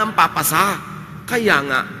 Wala nga papasa. Kaya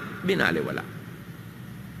nga, binaliwala.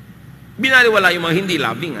 Binaliwala yung mga hindi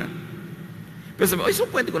loving, ha? Pero sabi, so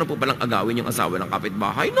pwede ko na po palang agawin yung asawa ng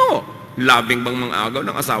kapitbahay? No. Loving bang mga agaw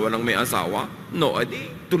ng asawa ng may asawa? No, edi,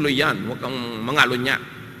 tuloy yan. Huwag kang mangalon niya.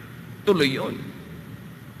 Tuloy yun.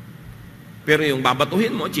 Pero yung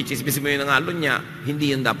babatuhin mo, chichismis mo yung nangalon niya, hindi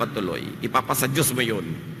yun dapat tuloy. Ipapasa Diyos mo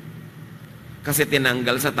yun. Kasi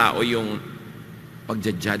tinanggal sa tao yung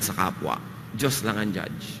pagja-judge sa kapwa. Diyos lang ang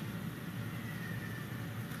judge.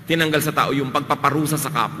 Tinanggal sa tao yung pagpaparusa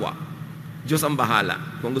sa kapwa. Diyos ang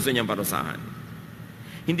bahala kung gusto niyang parusahan.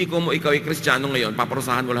 Hindi ko mo ikaw ay Kristiyano ngayon,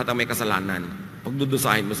 paparusahan mo lahat ang may kasalanan.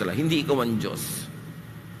 Pagdudusahin mo sila. Hindi ikaw ang Diyos.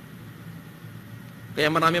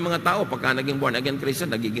 Kaya marami mga tao, pagka naging born again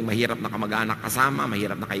Christian, nagiging mahirap na kamag-anak kasama,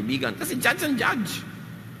 mahirap na kaibigan. Kasi judge ang judge.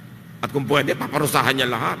 At kung pwede, paparusahan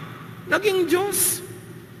niya lahat. Naging Diyos.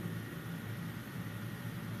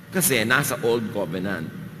 Kasi nasa Old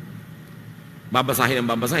Covenant. Babasahin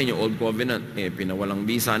yung Old Covenant. Pinawalang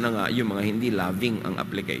bisa na nga yung mga hindi loving ang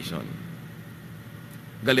application.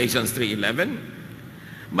 Galatians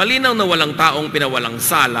 3:11. Malinaw na walang taong pinawalang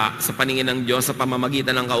sala sa paningin ng Diyos sa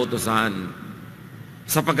pamamagitan ng kautusan.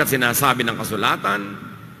 Sapagkat sinasabi ng kasulatan,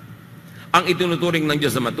 ang itinuturing ng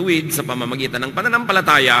Diyos na matuwid sa pamamagitan ng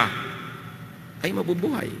pananampalataya ay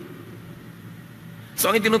mabubuhay.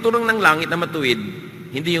 So ang itinuturing ng langit na matuwid,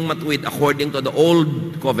 hindi yung matuwid according to the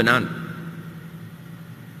old covenant,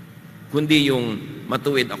 kundi yung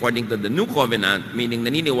matuwid according to the new covenant, meaning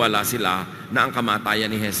naniniwala sila na ang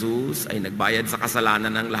kamatayan ni Jesus ay nagbayad sa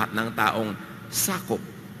kasalanan ng lahat ng taong sakop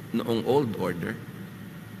noong old order.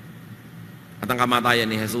 At ang kamatayan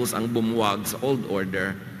ni Jesus ang bumuwag sa old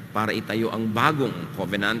order para itayo ang bagong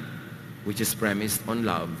covenant, which is premised on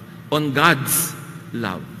love, on God's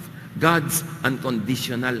love, God's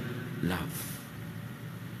unconditional love.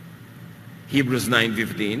 Hebrews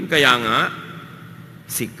 9:15, kaya nga,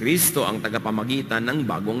 si Kristo ang tagapamagitan ng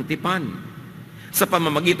bagong tipan. Sa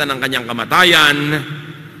pamamagitan ng kanyang kamatayan,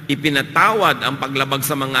 ipinatawad ang paglabag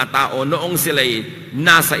sa mga tao noong sila'y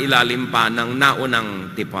nasa ilalim pa ng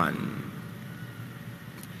naunang tipan.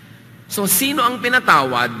 So, sino ang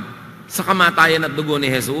pinatawad sa kamatayan at dugo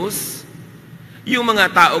ni Jesus? Yung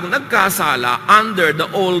mga taong nagkasala under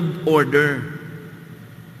the old order.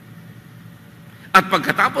 At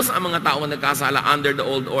pagkatapos ang mga taong nagkasala under the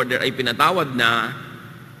old order ay pinatawad na,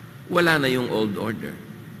 wala na yung old order.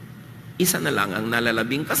 Isa na lang ang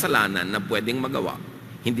nalalabing kasalanan na pwedeng magawa.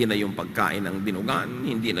 Hindi na yung pagkain ng dinugan,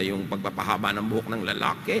 hindi na yung pagpapahaba ng buhok ng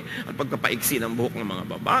lalaki, at pagpapaiksi ng buhok ng mga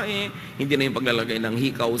babae, hindi na yung paglalagay ng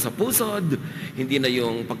hikaw sa pusod, hindi na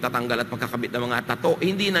yung pagtatanggal at pagkakabit ng mga tato,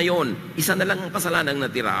 hindi na yon. Isa na lang ang kasalanan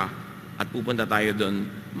natira at pupunta tayo doon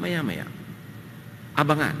maya-maya.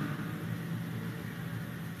 Abangan.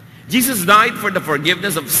 Jesus died for the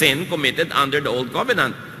forgiveness of sin committed under the old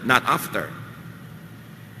covenant, not after.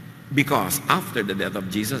 Because after the death of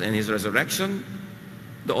Jesus and His resurrection,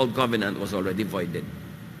 the old covenant was already voided.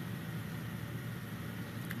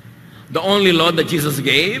 The only law that Jesus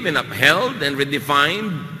gave and upheld and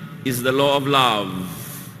redefined is the law of love.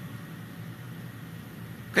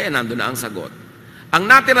 Kaya nandun na ang sagot. Ang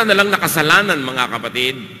natira na lang na kasalanan, mga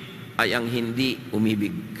kapatid, ay ang hindi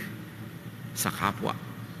umibig sa kapwa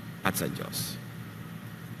at sa Diyos.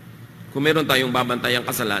 Kung meron tayong babantayang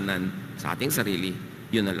kasalanan sa ating sarili,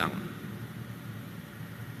 yun na lang.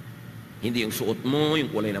 Hindi yung suot mo,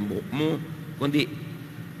 yung kulay ng buhok mo, kundi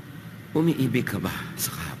umiibig ka ba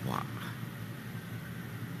sa kapwa?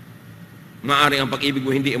 Maaring ang pag-ibig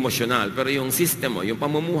mo hindi emosyonal, pero yung system mo, yung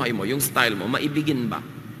pamumuhay mo, yung style mo, maibigin ba?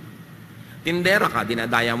 Tindera ka,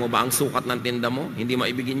 dinadaya mo ba ang sukat ng tinda mo? Hindi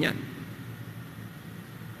maibigin yan.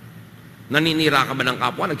 Naninira ka ba ng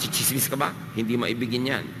kapwa? Nagchichismis ka ba? Hindi maibigin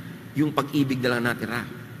yan. Yung pag-ibig na lang natira.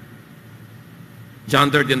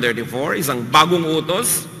 John 13:34, isang bagong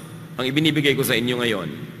utos ang ibinibigay ko sa inyo ngayon.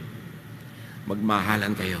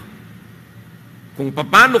 Magmahalan kayo. Kung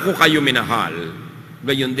paano ko kayo minahal,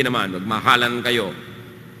 gayon din naman, magmahalan kayo.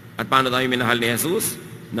 At paano tayo minahal ni Jesus?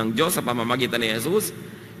 Ng Diyos sa pamamagitan ni Jesus,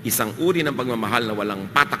 isang uri ng pagmamahal na walang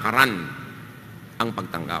patakaran ang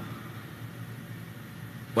pagtanggap.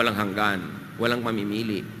 Walang hanggan, walang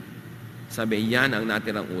mamimili. Sabi, yan ang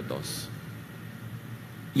natirang utos.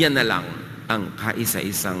 Yan na lang ang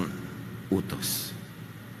kaisa-isang utos.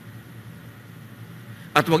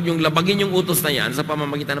 At huwag niyong labagin yung utos na yan sa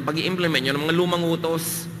pamamagitan ng pag-i-implement nyo ng mga lumang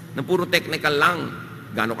utos na puro technical lang.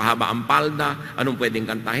 Gaano kahaba ang palda, anong pwedeng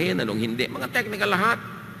kantahin, anong hindi. Mga technical lahat.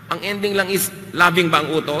 Ang ending lang is, loving ba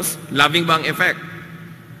ang utos? Loving ba ang effect?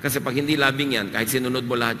 Kasi pag hindi loving yan, kahit sinunod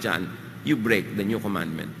mo lahat yan, you break the new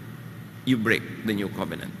commandment. You break the new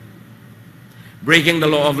covenant. Breaking the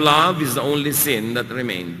law of love is the only sin that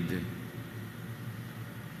remained.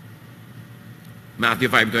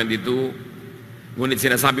 Matthew 5:22, ngunit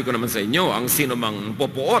sinasabi ko naman sa inyo, ang sino mang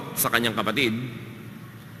popuot sa kanyang kapatid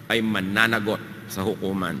ay mananagot sa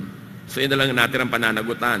hukuman. So yun na lang natin ang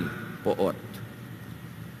pananagutan, poot.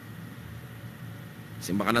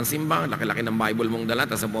 Simba ka ng simba, laki-laki ng Bible mong dala,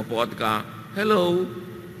 tapos pupuot ka, hello,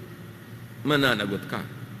 mananagot ka.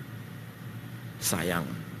 Sayang.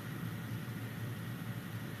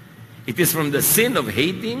 It is from the sin of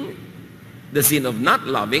hating, the sin of not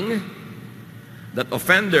loving, that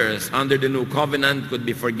offenders under the new covenant could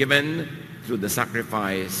be forgiven through the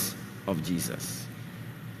sacrifice of Jesus.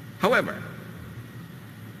 However,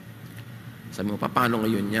 sabi mo, paano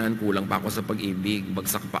ngayon yan? Kulang pa ako sa pag-ibig,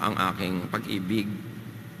 bagsak pa ang aking pag-ibig.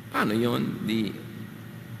 Paano yun?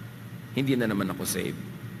 Hindi na naman ako saved.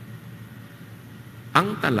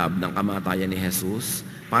 Ang talab ng kamatayan ni Jesus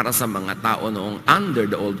para sa mga tao noong under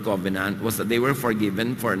the old covenant was that they were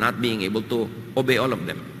forgiven for not being able to obey all of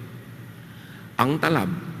them. Ang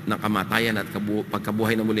talab ng kamatayan at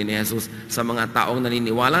pagkabuhay na muli ni Jesus sa mga taong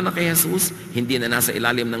naniniwala na kay Jesus, hindi na nasa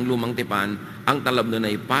ilalim ng lumang tipan, ang talab nun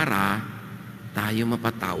ay para tayo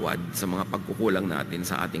mapatawad sa mga pagkukulang natin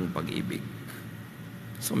sa ating pag-ibig.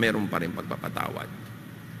 So meron pa rin pagpapatawad.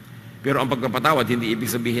 Pero ang pagpapatawad, hindi ibig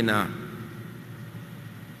sabihin na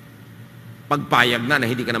pagpayag na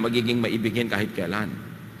hindi ka na magiging maibigin kahit kailan.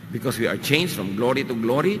 Because we are changed from glory to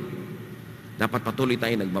glory, dapat patuloy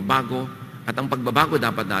tayo nagbabago, at ang pagbabago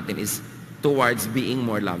dapat natin is towards being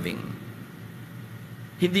more loving.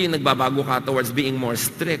 Hindi yung nagbabago ka towards being more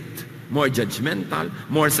strict, more judgmental,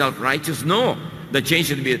 more self-righteous. No, the change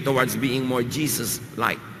should be towards being more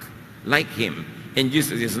Jesus-like, like Him. And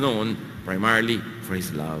Jesus is known primarily for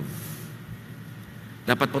His love.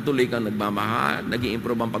 Dapat patuloy kang nagmamahal,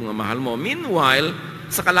 nag-i-improve ang pagmamahal mo. Meanwhile,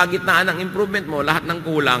 sa kalagitnaan ng improvement mo, lahat ng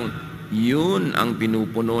kulang, yun ang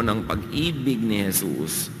pinupuno ng pag-ibig ni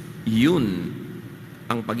Jesus. Yun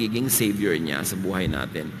ang pagiging Savior niya sa buhay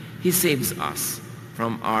natin. He saves us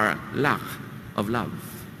from our lack of love.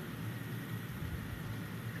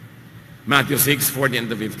 Matthew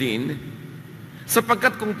 6:14-15,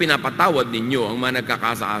 sapagkat kung pinapatawad ninyo ang mga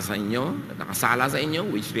nagkakasala sa inyo,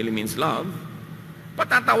 which really means love,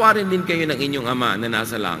 patatawarin din kayo ng inyong Ama na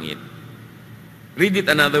nasa langit. Read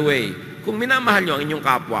it another way. Kung minamahal nyo ang inyong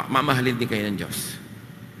kapwa, mamahalin din kayo ng Diyos.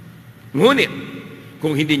 Ngunit,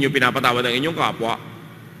 kung hindi nyo pinapatawad ang inyong kapwa,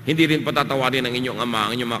 hindi rin patatawarin ng inyong Ama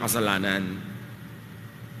ang inyong mga kasalanan.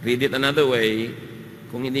 Read it another way.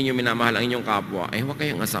 Kung hindi nyo minamahal ang inyong kapwa, huwag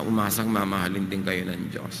kayong umasang mamahalin din kayo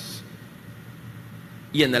ng Diyos.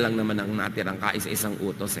 Iyan na lang naman ang natirang kaisa-isang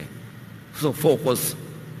utos So focus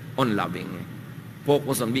on loving.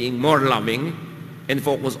 Focus on being more loving and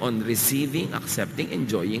focus on receiving, accepting,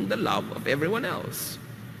 enjoying the love of everyone else.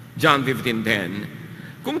 John 15:10,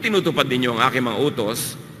 kung tinutupad ninyo ang aking mga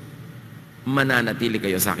utos, mananatili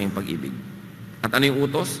kayo sa aking pag-ibig. At ano yung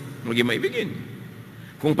utos? Maging maibigin.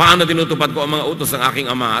 Kung paano tinutupad ko ang mga utos ng aking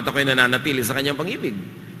Ama at ako'y nananatili sa kanyang pag-ibig.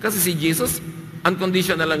 Kasi si Jesus,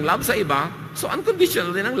 unconditional ang love sa iba, so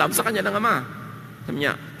unconditional din ang love sa kanya ng Ama. Sabi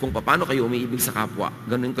niya, kung paano kayo umiibig sa kapwa,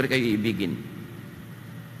 ganun ko rin kayo iibigin.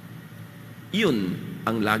 Yun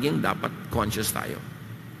ang laging dapat conscious tayo.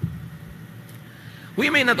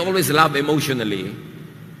 We may not always love emotionally.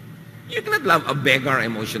 You cannot love a beggar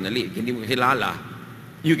emotionally. Hindi mo kilala.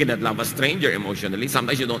 You cannot love a stranger emotionally.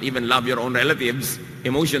 Sometimes you don't even love your own relatives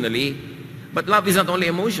emotionally. But love is not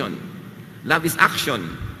only emotion. Love is action.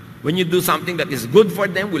 When you do something that is good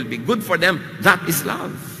for them, will be good for them, that is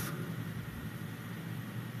love.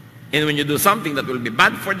 And when you do something that will be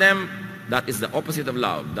bad for them, that is the opposite of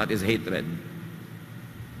love. That is hatred.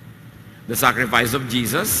 The sacrifice of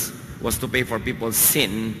Jesus was to pay for people's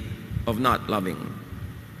sin of not loving.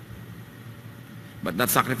 But that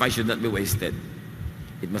sacrifice should not be wasted.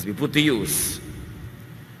 It must be put to use.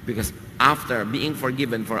 Because after being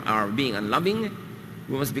forgiven for our being unloving,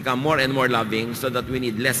 we must become more and more loving so that we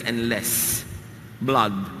need less and less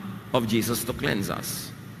blood of Jesus to cleanse us.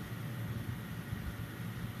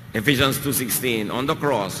 Ephesians 2:16, on the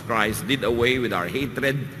cross, Christ did away with our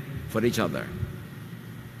hatred for each other.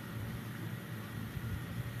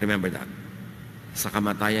 Remember that. Sa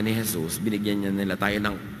kamatayan ni Jesus, binigyan niya nila tayo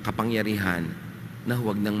ng kapangyarihan na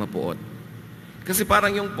huwag nang mapuot. Kasi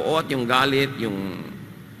parang yung puot, yung galit, yung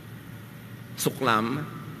suklam,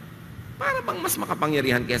 para bang mas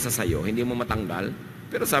makapangyarihan kesa sa'yo, hindi mo matanggal.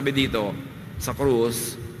 Pero sabi dito, sa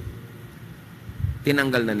krus,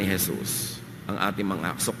 tinanggal na ni Jesus ang ating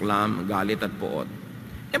mga suklam, galit at puot.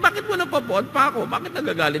 Bakit mo napapuot pa ako? Bakit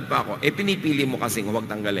nagagalit pa ako? Pinipili mo kasing huwag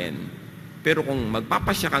tanggalin. Pero kung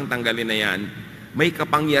magpapasya kang tanggalin na yan, may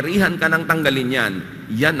kapangyarihan ka ng tanggalin yan.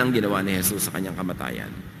 Yan ang ginawa ni Jesus sa kanyang kamatayan.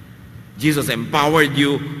 Jesus empowered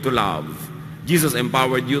you to love. Jesus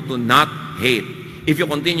empowered you to not hate. If you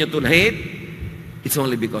continue to hate, it's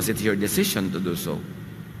only because it's your decision to do so.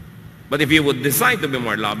 But if you would decide to be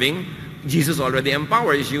more loving, Jesus already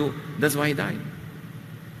empowers you. That's why He died.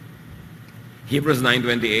 Hebrews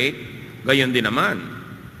 9:28, gayon din naman.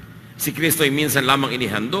 Si Kristo ay minsan lamang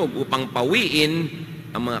inihandog upang pawiin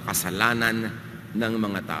ang mga kasalanan ng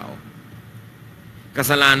mga tao.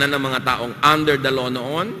 Kasalanan ng mga taong under the law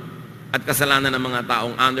noon at kasalanan ng mga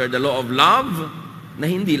taong under the law of love na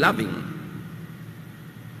hindi loving.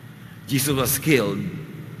 Jesus was killed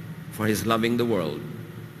for His loving the world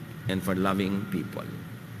and for loving people.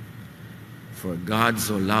 For God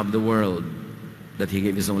so loved the world that He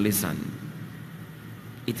gave His only Son.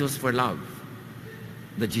 It was for love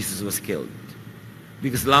that Jesus was killed.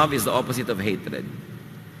 Because love is the opposite of hatred.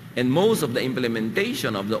 And most of the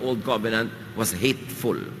implementation of the Old Covenant was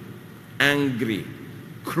hateful, angry,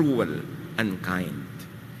 cruel, unkind,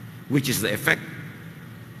 which is the effect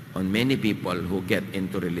on many people who get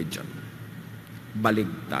into religion.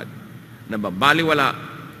 Baligtad. Nababaliwala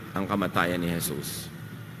ang kamatayan ni Jesus.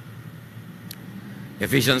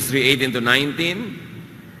 Ephesians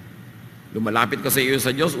 3:18-19, lumalapit ka sa iyo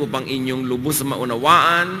sa Diyos upang inyong lubos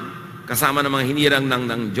maunawaan kasama ng mga hinirang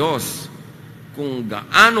ng Diyos kung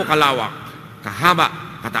gaano kalawak,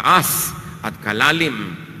 kahaba, kataas, at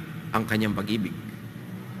kalalim ang kanyang pag-ibig.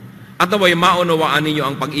 At naway maunawaan ninyo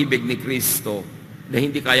ang pag-ibig ni Kristo na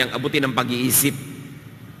hindi kayang abutin ng pag-iisip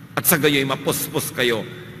at sa gayo'y mapuspos kayo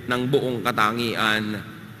ng buong katangian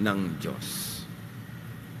ng Diyos.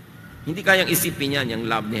 Hindi kayang isipin yan, yung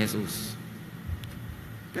love ni Jesus.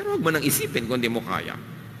 Pero huwag mo nang isipin kung di mo kaya.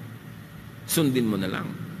 Sundin mo na lang.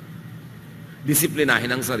 Disiplinahin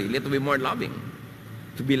ang sarili to be more loving,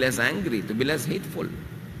 to be less angry, to be less hateful.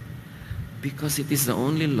 Because it is the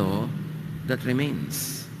only law that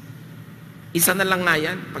remains. Isa na lang nga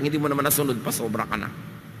yan. Pag hindi mo naman nasunod pa, sobra ka na.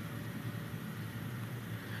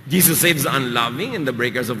 Jesus saves the unloving and the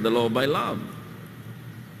breakers of the law by love.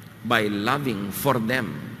 By loving for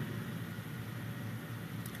them.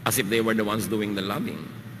 As if they were the ones doing the loving.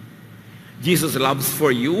 Jesus loves for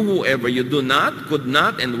you whoever you do not, could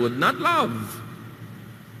not, and would not love.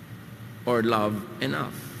 Or love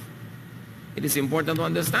enough. It is important to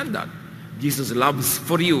understand that. Jesus loves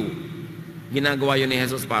for you. Ginagawa yun ni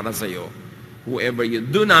Jesus para sa iyo. Whoever you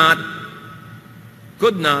do not,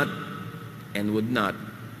 could not, and would not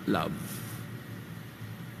love.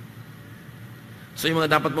 So yung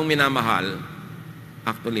mga dapat mong minamahal,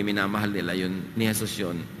 actually minamahal nila yun, ni Jesus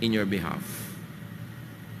yun, in your behalf.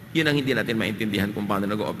 Yun ang hindi natin maintindihan kung paano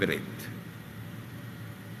nag-ooperate.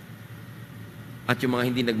 At yung mga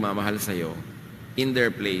hindi nagmamahal sa'yo, in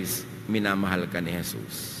their place, minamahal ka ni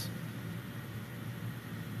Jesus.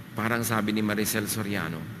 Parang sabi ni Maricel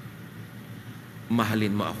Soriano,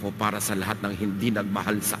 mahalin mo ako para sa lahat ng hindi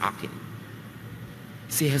nagmahal sa akin.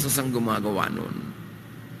 Si Jesus ang gumagawa nun.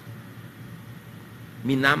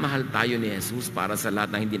 Minamahal tayo ni Jesus para sa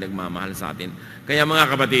lahat ng hindi nagmamahal sa atin. Kaya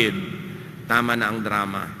mga kapatid, tama na ang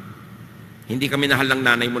drama. Hindi ka minahal ng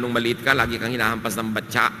nanay mo nung maliit ka, lagi kang hinahampas ng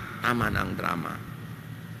batya, tama na ang drama.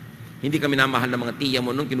 Hindi ka minamahal ng mga tiya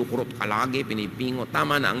mo nung kinukurot ka lagi, pinipingo,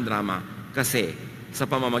 tama na ang drama. Kasi sa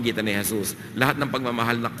pamamagitan ni Jesus, lahat ng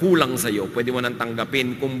pagmamahal na kulang sa iyo, pwede mo nang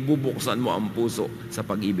tanggapin kung bubuksan mo ang puso sa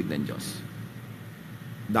pag-ibig ng Diyos.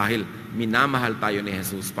 Dahil minamahal tayo ni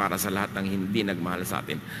Jesus para sa lahat ng hindi nagmahal sa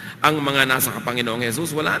atin. Ang mga nasa Panginoong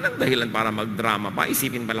Jesus, wala nang dahilan para magdrama pa.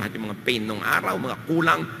 Isipin pa lahat yung mga pain ng araw, mga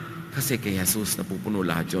kulang. Kasi kay Jesus napupuno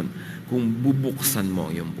lahat yun kung bubuksan mo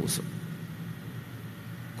yung puso.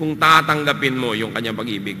 Kung tatanggapin mo yung kanyang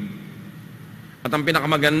pag-ibig. At ang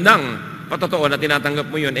pinakamagandang patotoo na tinatanggap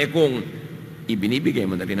mo yun, kung ibinibigay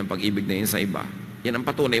mo na rin ang pag-ibig na yun sa iba. Yan ang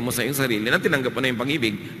patunay mo sa iyong sarili na tinanggap mo na yung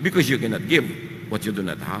pag-ibig because you cannot give what you do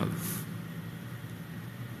not have.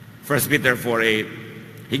 1 Peter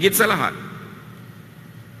 4:8, higit sa lahat,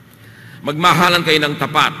 magmahalan kayo ng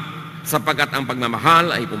tapat sapagkat ang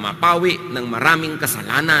pagmamahal ay pumapawi ng maraming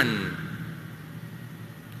kasalanan.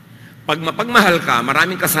 Pag mapagmahal ka,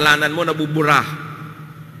 maraming kasalanan mo nabubura.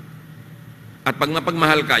 At pag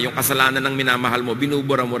mapagmahal ka, yung kasalanan ng minamahal mo,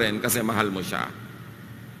 binubura mo rin kasi mahal mo siya.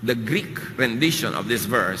 The Greek rendition of this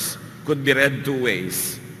verse could be read two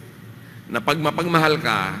ways. Na pag mapagmahal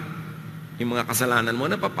ka, yung mga kasalanan mo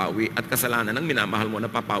napapawi at kasalanan ng minamahal mo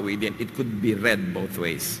napapawi din. It could be read both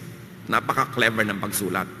ways. Napaka-clever ng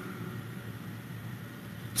pagsulat.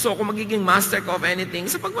 So, kung magiging master ka of anything,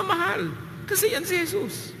 sa pagmamahal. Kasi yan si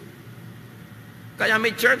Jesus. Kaya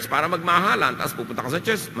may church para magmahalan, tapos pupunta ka sa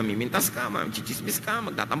church, mamimintas ka, machichismis ka,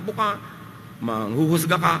 magtatampo ka,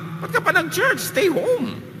 manghuhusga ka. Ba't ka pa nag-church? Stay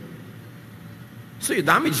home. So you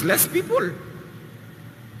damage less people.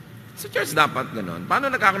 Sa church dapat ganon.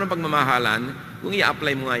 Paano nagkakaroon ng pagmamahalan kung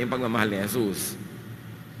i-apply mo nga yung pagmamahal ni Jesus?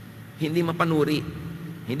 Hindi mapanuri,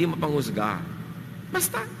 hindi mapanghusga.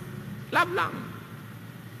 Basta, love lang.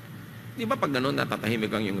 Di ba pag ganon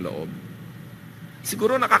natatahimik ang yung loob?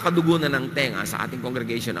 Siguro nakakadugo na ng tenga sa ating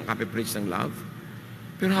congregation ang kape-preach ng love.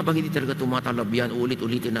 Pero habang hindi talaga tumatalab yan,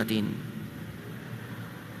 ulit-ulitin natin.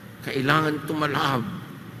 Kailangan tumalab.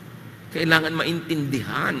 Kailangan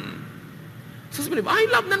maintindihan. So sabi, ay,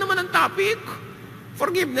 love na naman ang topic.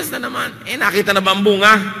 Forgiveness na naman. Nakita na ba ang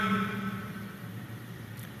bunga?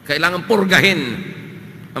 Kailangan purgahin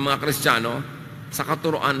ang mga Kristiyano sa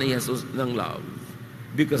katuroan ni Jesus ng love.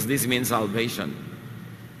 Because this means salvation.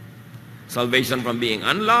 Salvation from being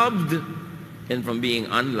unloved and from being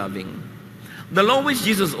unloving. The law which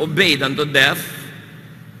Jesus obeyed unto death,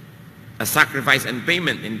 a sacrifice and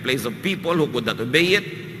payment in place of people who could not obey it,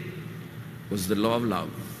 was the law of love.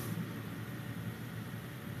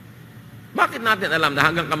 Bakit natin alam na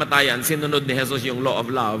hanggang kamatayan, sinunod ni Jesus yung law of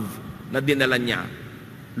love na dinala niya?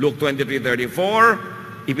 Luke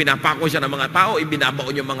 23:34, ipinapako siya ng mga tao,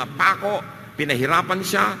 ibinabaon yung mga pako, pinahirapan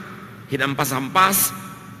siya, hinampas-hampas,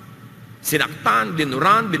 sinaktan,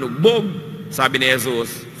 dinuran, binugbog. Sabi ni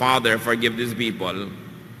Jesus, Father, forgive these people.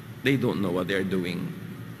 They don't know what they're doing.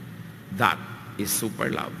 That is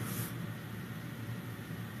super love.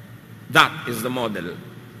 That is the model.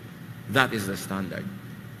 That is the standard.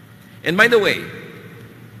 And by the way,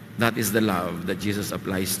 that is the love that Jesus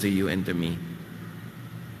applies to you and to me.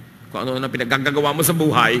 Kung ano na pinagagagawa mo sa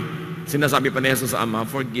buhay, sinasabi pa ni Jesus sa Ama,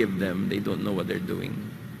 forgive them. They don't know what they're doing.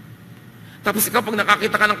 Tapos ikaw pag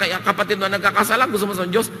nakakita ka ng kapatid na nagkakasala, gusto mo sa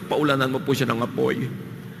Diyos, paulanan mo po siya ng apoy.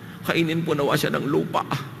 Kainin po nawa siya ng lupa.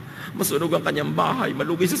 Masunog ang kanyang bahay,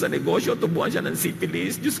 malugi siya sa negosyo, tubuan siya ng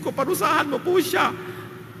syphilis. Diyos ko, parusahan mo po siya.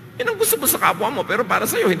 Yan ang gusto mo sa kapwa mo, pero para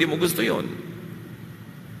sa'yo, hindi mo gusto yon.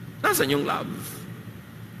 Nasaan yung love?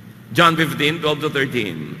 John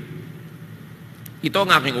 15:12-13. Ito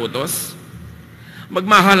ang aking utos.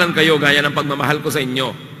 Magmahalan kayo gaya ng pagmamahal ko sa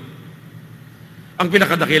inyo. Ang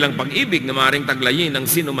pinakadakilang pag-ibig na maaaring taglayin ng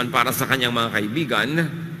sino man para sa kanyang mga kaibigan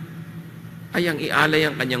ay ang ialay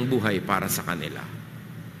ang kanyang buhay para sa kanila.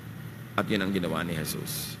 At yun ang ginawa ni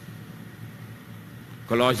Jesus.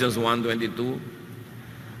 Colossians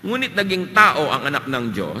 1:22, ngunit naging tao ang anak ng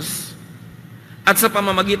Diyos at sa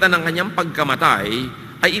pamamagitan ng kanyang pagkamatay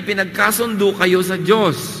ay ipinagkasundo kayo sa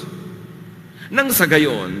Diyos. Nang sa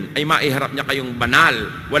gayon ay maiharap niya kayong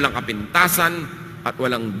banal, walang kapintasan at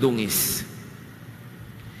walang dungis.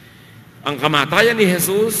 Ang kamatayan ni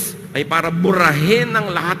Jesus ay para burahin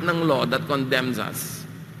ang lahat ng law that condemns us.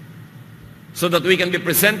 So that we can be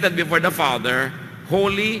presented before the Father,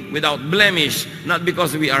 holy, without blemish. Not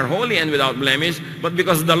because we are holy and without blemish, but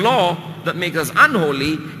because the law that makes us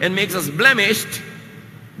unholy and makes us blemished,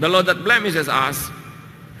 the law that blemishes us,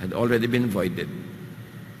 had already been voided.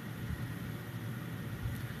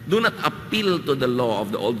 Do not appeal to the law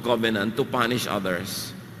of the old covenant to punish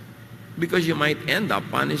others, because you might end up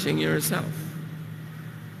punishing yourself.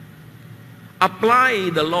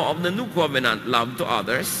 Apply the law of the new covenant love to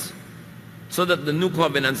others so that the new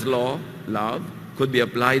covenant's law, love, could be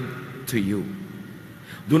applied to you.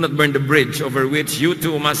 Do not burn the bridge over which you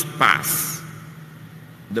too must pass.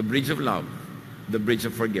 The bridge of love, the bridge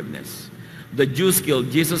of forgiveness. The Jews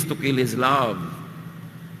killed Jesus to kill his love,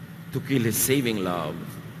 to kill his saving love.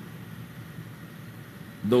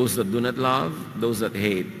 Those that do not love, those that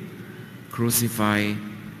hate, crucify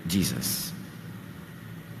Jesus.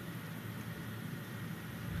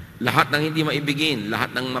 Lahat ng hindi maibigin,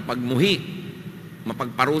 lahat ng mapagmuhi,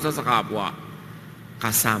 mapagparusa sa kapwa,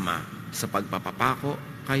 kasama sa pagpapapako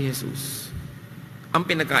kay Jesus. Ang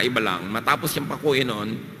pinagkaiba lang, matapos siyang pakuin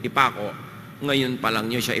noon, ipako, ngayon pa lang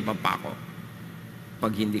niyo siya ipapako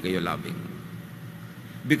pag hindi kayo loving.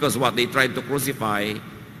 Because what they tried to crucify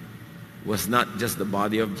was not just the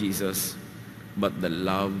body of Jesus, but the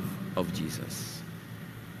love of Jesus.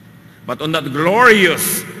 But on that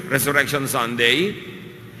glorious Resurrection Sunday,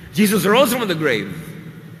 Jesus rose from the grave.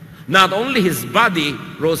 Not only his body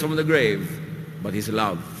rose from the grave, but his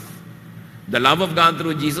love. The love of God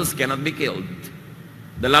through Jesus cannot be killed.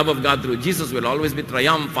 The love of God through Jesus will always be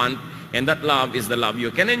triumphant, and that love is the love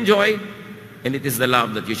you can enjoy, and it is the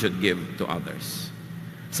love that you should give to others.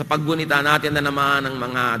 Sa paggunita natin na naman ng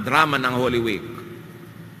mga drama ng Holy Week,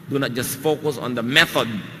 do not just focus on the method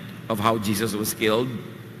of how Jesus was killed.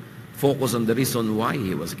 Focus on the reason why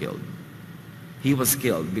he was killed. He was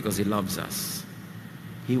killed because he loves us.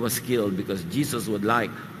 He was killed because Jesus would like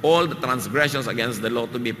all the transgressions against the law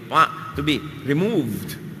to be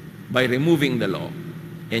removed by removing the law.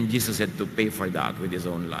 And Jesus had to pay for that with his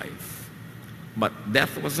own life. But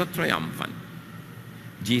death was not triumphant.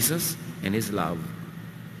 Jesus and his love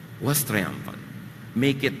was triumphant.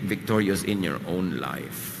 Make it victorious in your own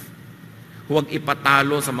life. Huwag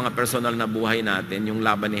ipatalo sa mga personal na buhay natin yung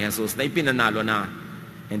laban ni Jesus na ipinanalo na.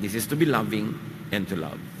 And this is to be loving and to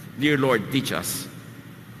love. Dear Lord, teach us.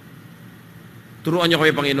 Turuan niyo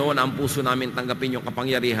kami, Panginoon, ang puso namin tanggapin yung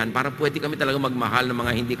kapangyarihan para pwede kami talaga magmahal ng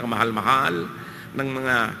mga hindi kamahal-mahal, ng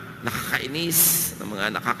mga nakakainis, ng mga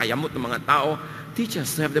nakakayamot ng mga tao. Teach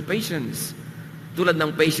us to have the patience. Tulad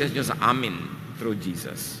ng patience niyo sa amin through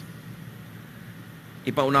Jesus.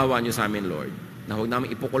 Ipaunawa niyo sa amin, Lord, na huwag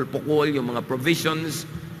namin ipukol-pukol yung mga provisions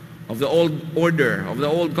of the old order, of the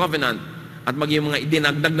old covenant, at maging mga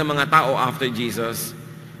idinagdag na mga tao after Jesus,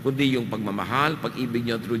 kundi yung pagmamahal, pag-ibig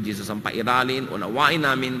niyo through Jesus ang pairalin, unawain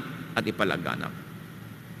namin at ipalaganap.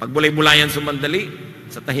 Pagbulay-bulayan sumandali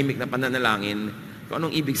sa tahimik na pananalangin, kung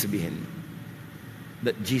anong ibig sabihin?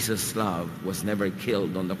 That Jesus' love was never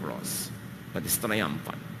killed on the cross, but is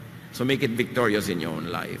triumphant. So make it victorious in your own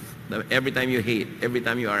life. That every time you hate, every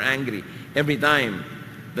time you are angry, every time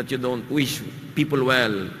that you don't wish people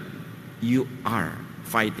well, you are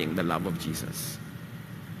fighting the love of Jesus.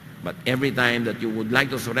 But every time that you would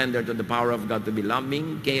like to surrender to the power of God to be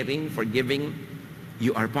loving, caring, forgiving,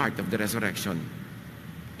 you are part of the resurrection.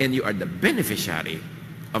 And you are the beneficiary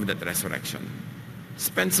of that resurrection.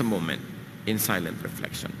 Spend some moment in silent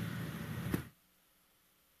reflection.